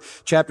leper in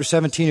chapter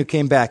 17 who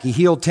came back. He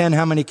healed 10.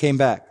 How many came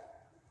back?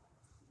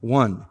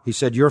 1. He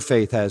said, "Your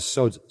faith has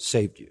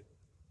saved you."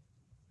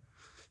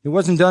 It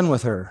wasn't done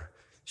with her.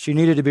 She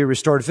needed to be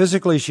restored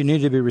physically. She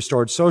needed to be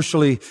restored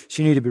socially.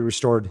 She needed to be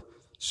restored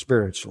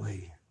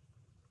spiritually.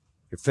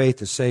 Your faith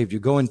has saved you.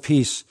 Go in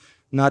peace,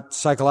 not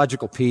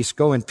psychological peace.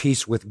 Go in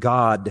peace with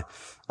God,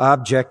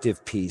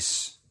 objective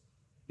peace.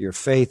 Your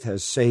faith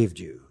has saved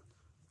you.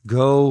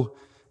 Go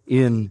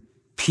in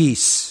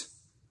peace.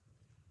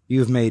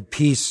 You've made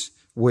peace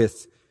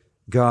with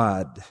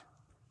God.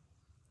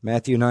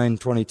 Matthew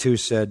 9:22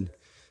 said,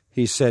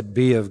 He said,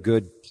 be of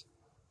good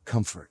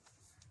comfort.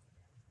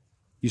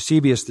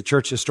 Eusebius, the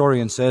church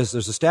historian, says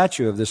there's a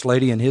statue of this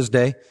lady in his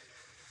day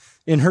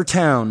in her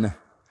town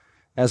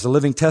as a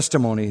living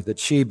testimony that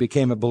she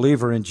became a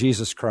believer in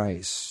Jesus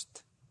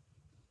Christ.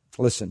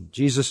 Listen,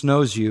 Jesus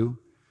knows you.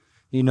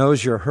 He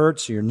knows your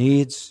hurts, your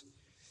needs.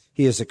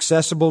 He is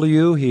accessible to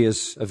you. He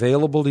is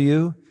available to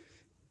you.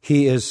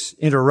 He is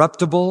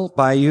interruptible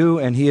by you,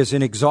 and He is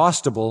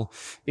inexhaustible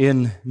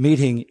in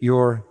meeting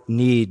your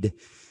need.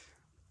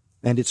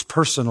 And it's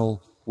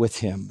personal with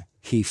Him.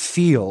 He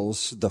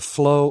feels the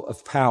flow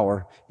of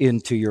power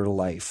into your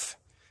life.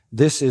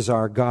 This is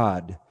our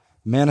God,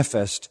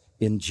 manifest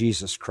in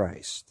Jesus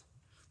Christ.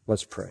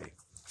 Let's pray.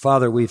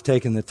 Father, we've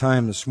taken the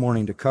time this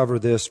morning to cover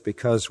this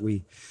because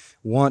we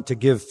want to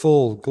give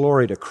full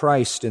glory to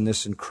Christ in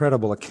this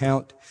incredible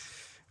account.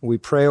 We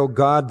pray, O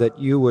God, that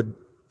you would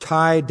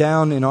tie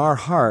down in our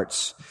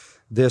hearts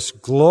this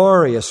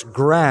glorious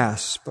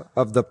grasp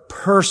of the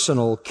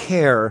personal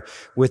care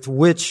with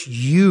which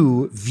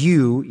you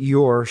view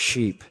your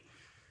sheep.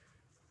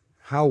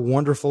 How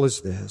wonderful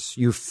is this?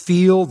 You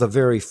feel the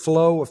very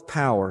flow of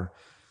power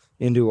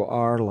into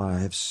our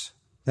lives.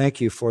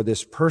 Thank you for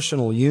this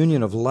personal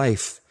union of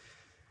life.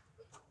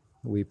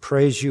 We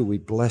praise you, we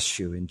bless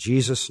you. In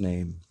Jesus'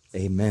 name,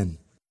 amen.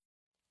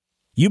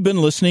 You've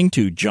been listening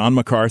to John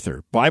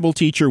MacArthur, Bible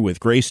teacher with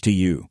Grace to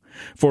You.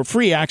 For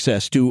free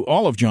access to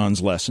all of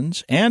John's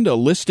lessons and a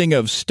listing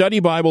of study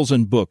Bibles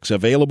and books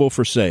available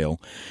for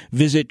sale,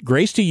 visit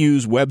Grace to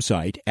You's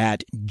website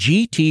at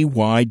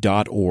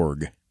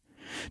gty.org.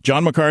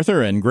 John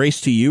MacArthur and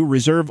Grace to You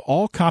reserve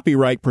all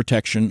copyright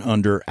protection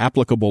under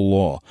applicable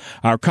law.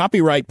 Our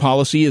copyright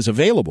policy is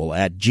available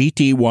at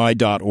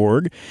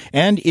gty.org,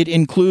 and it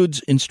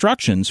includes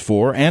instructions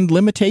for and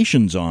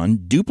limitations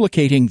on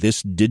duplicating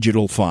this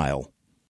digital file.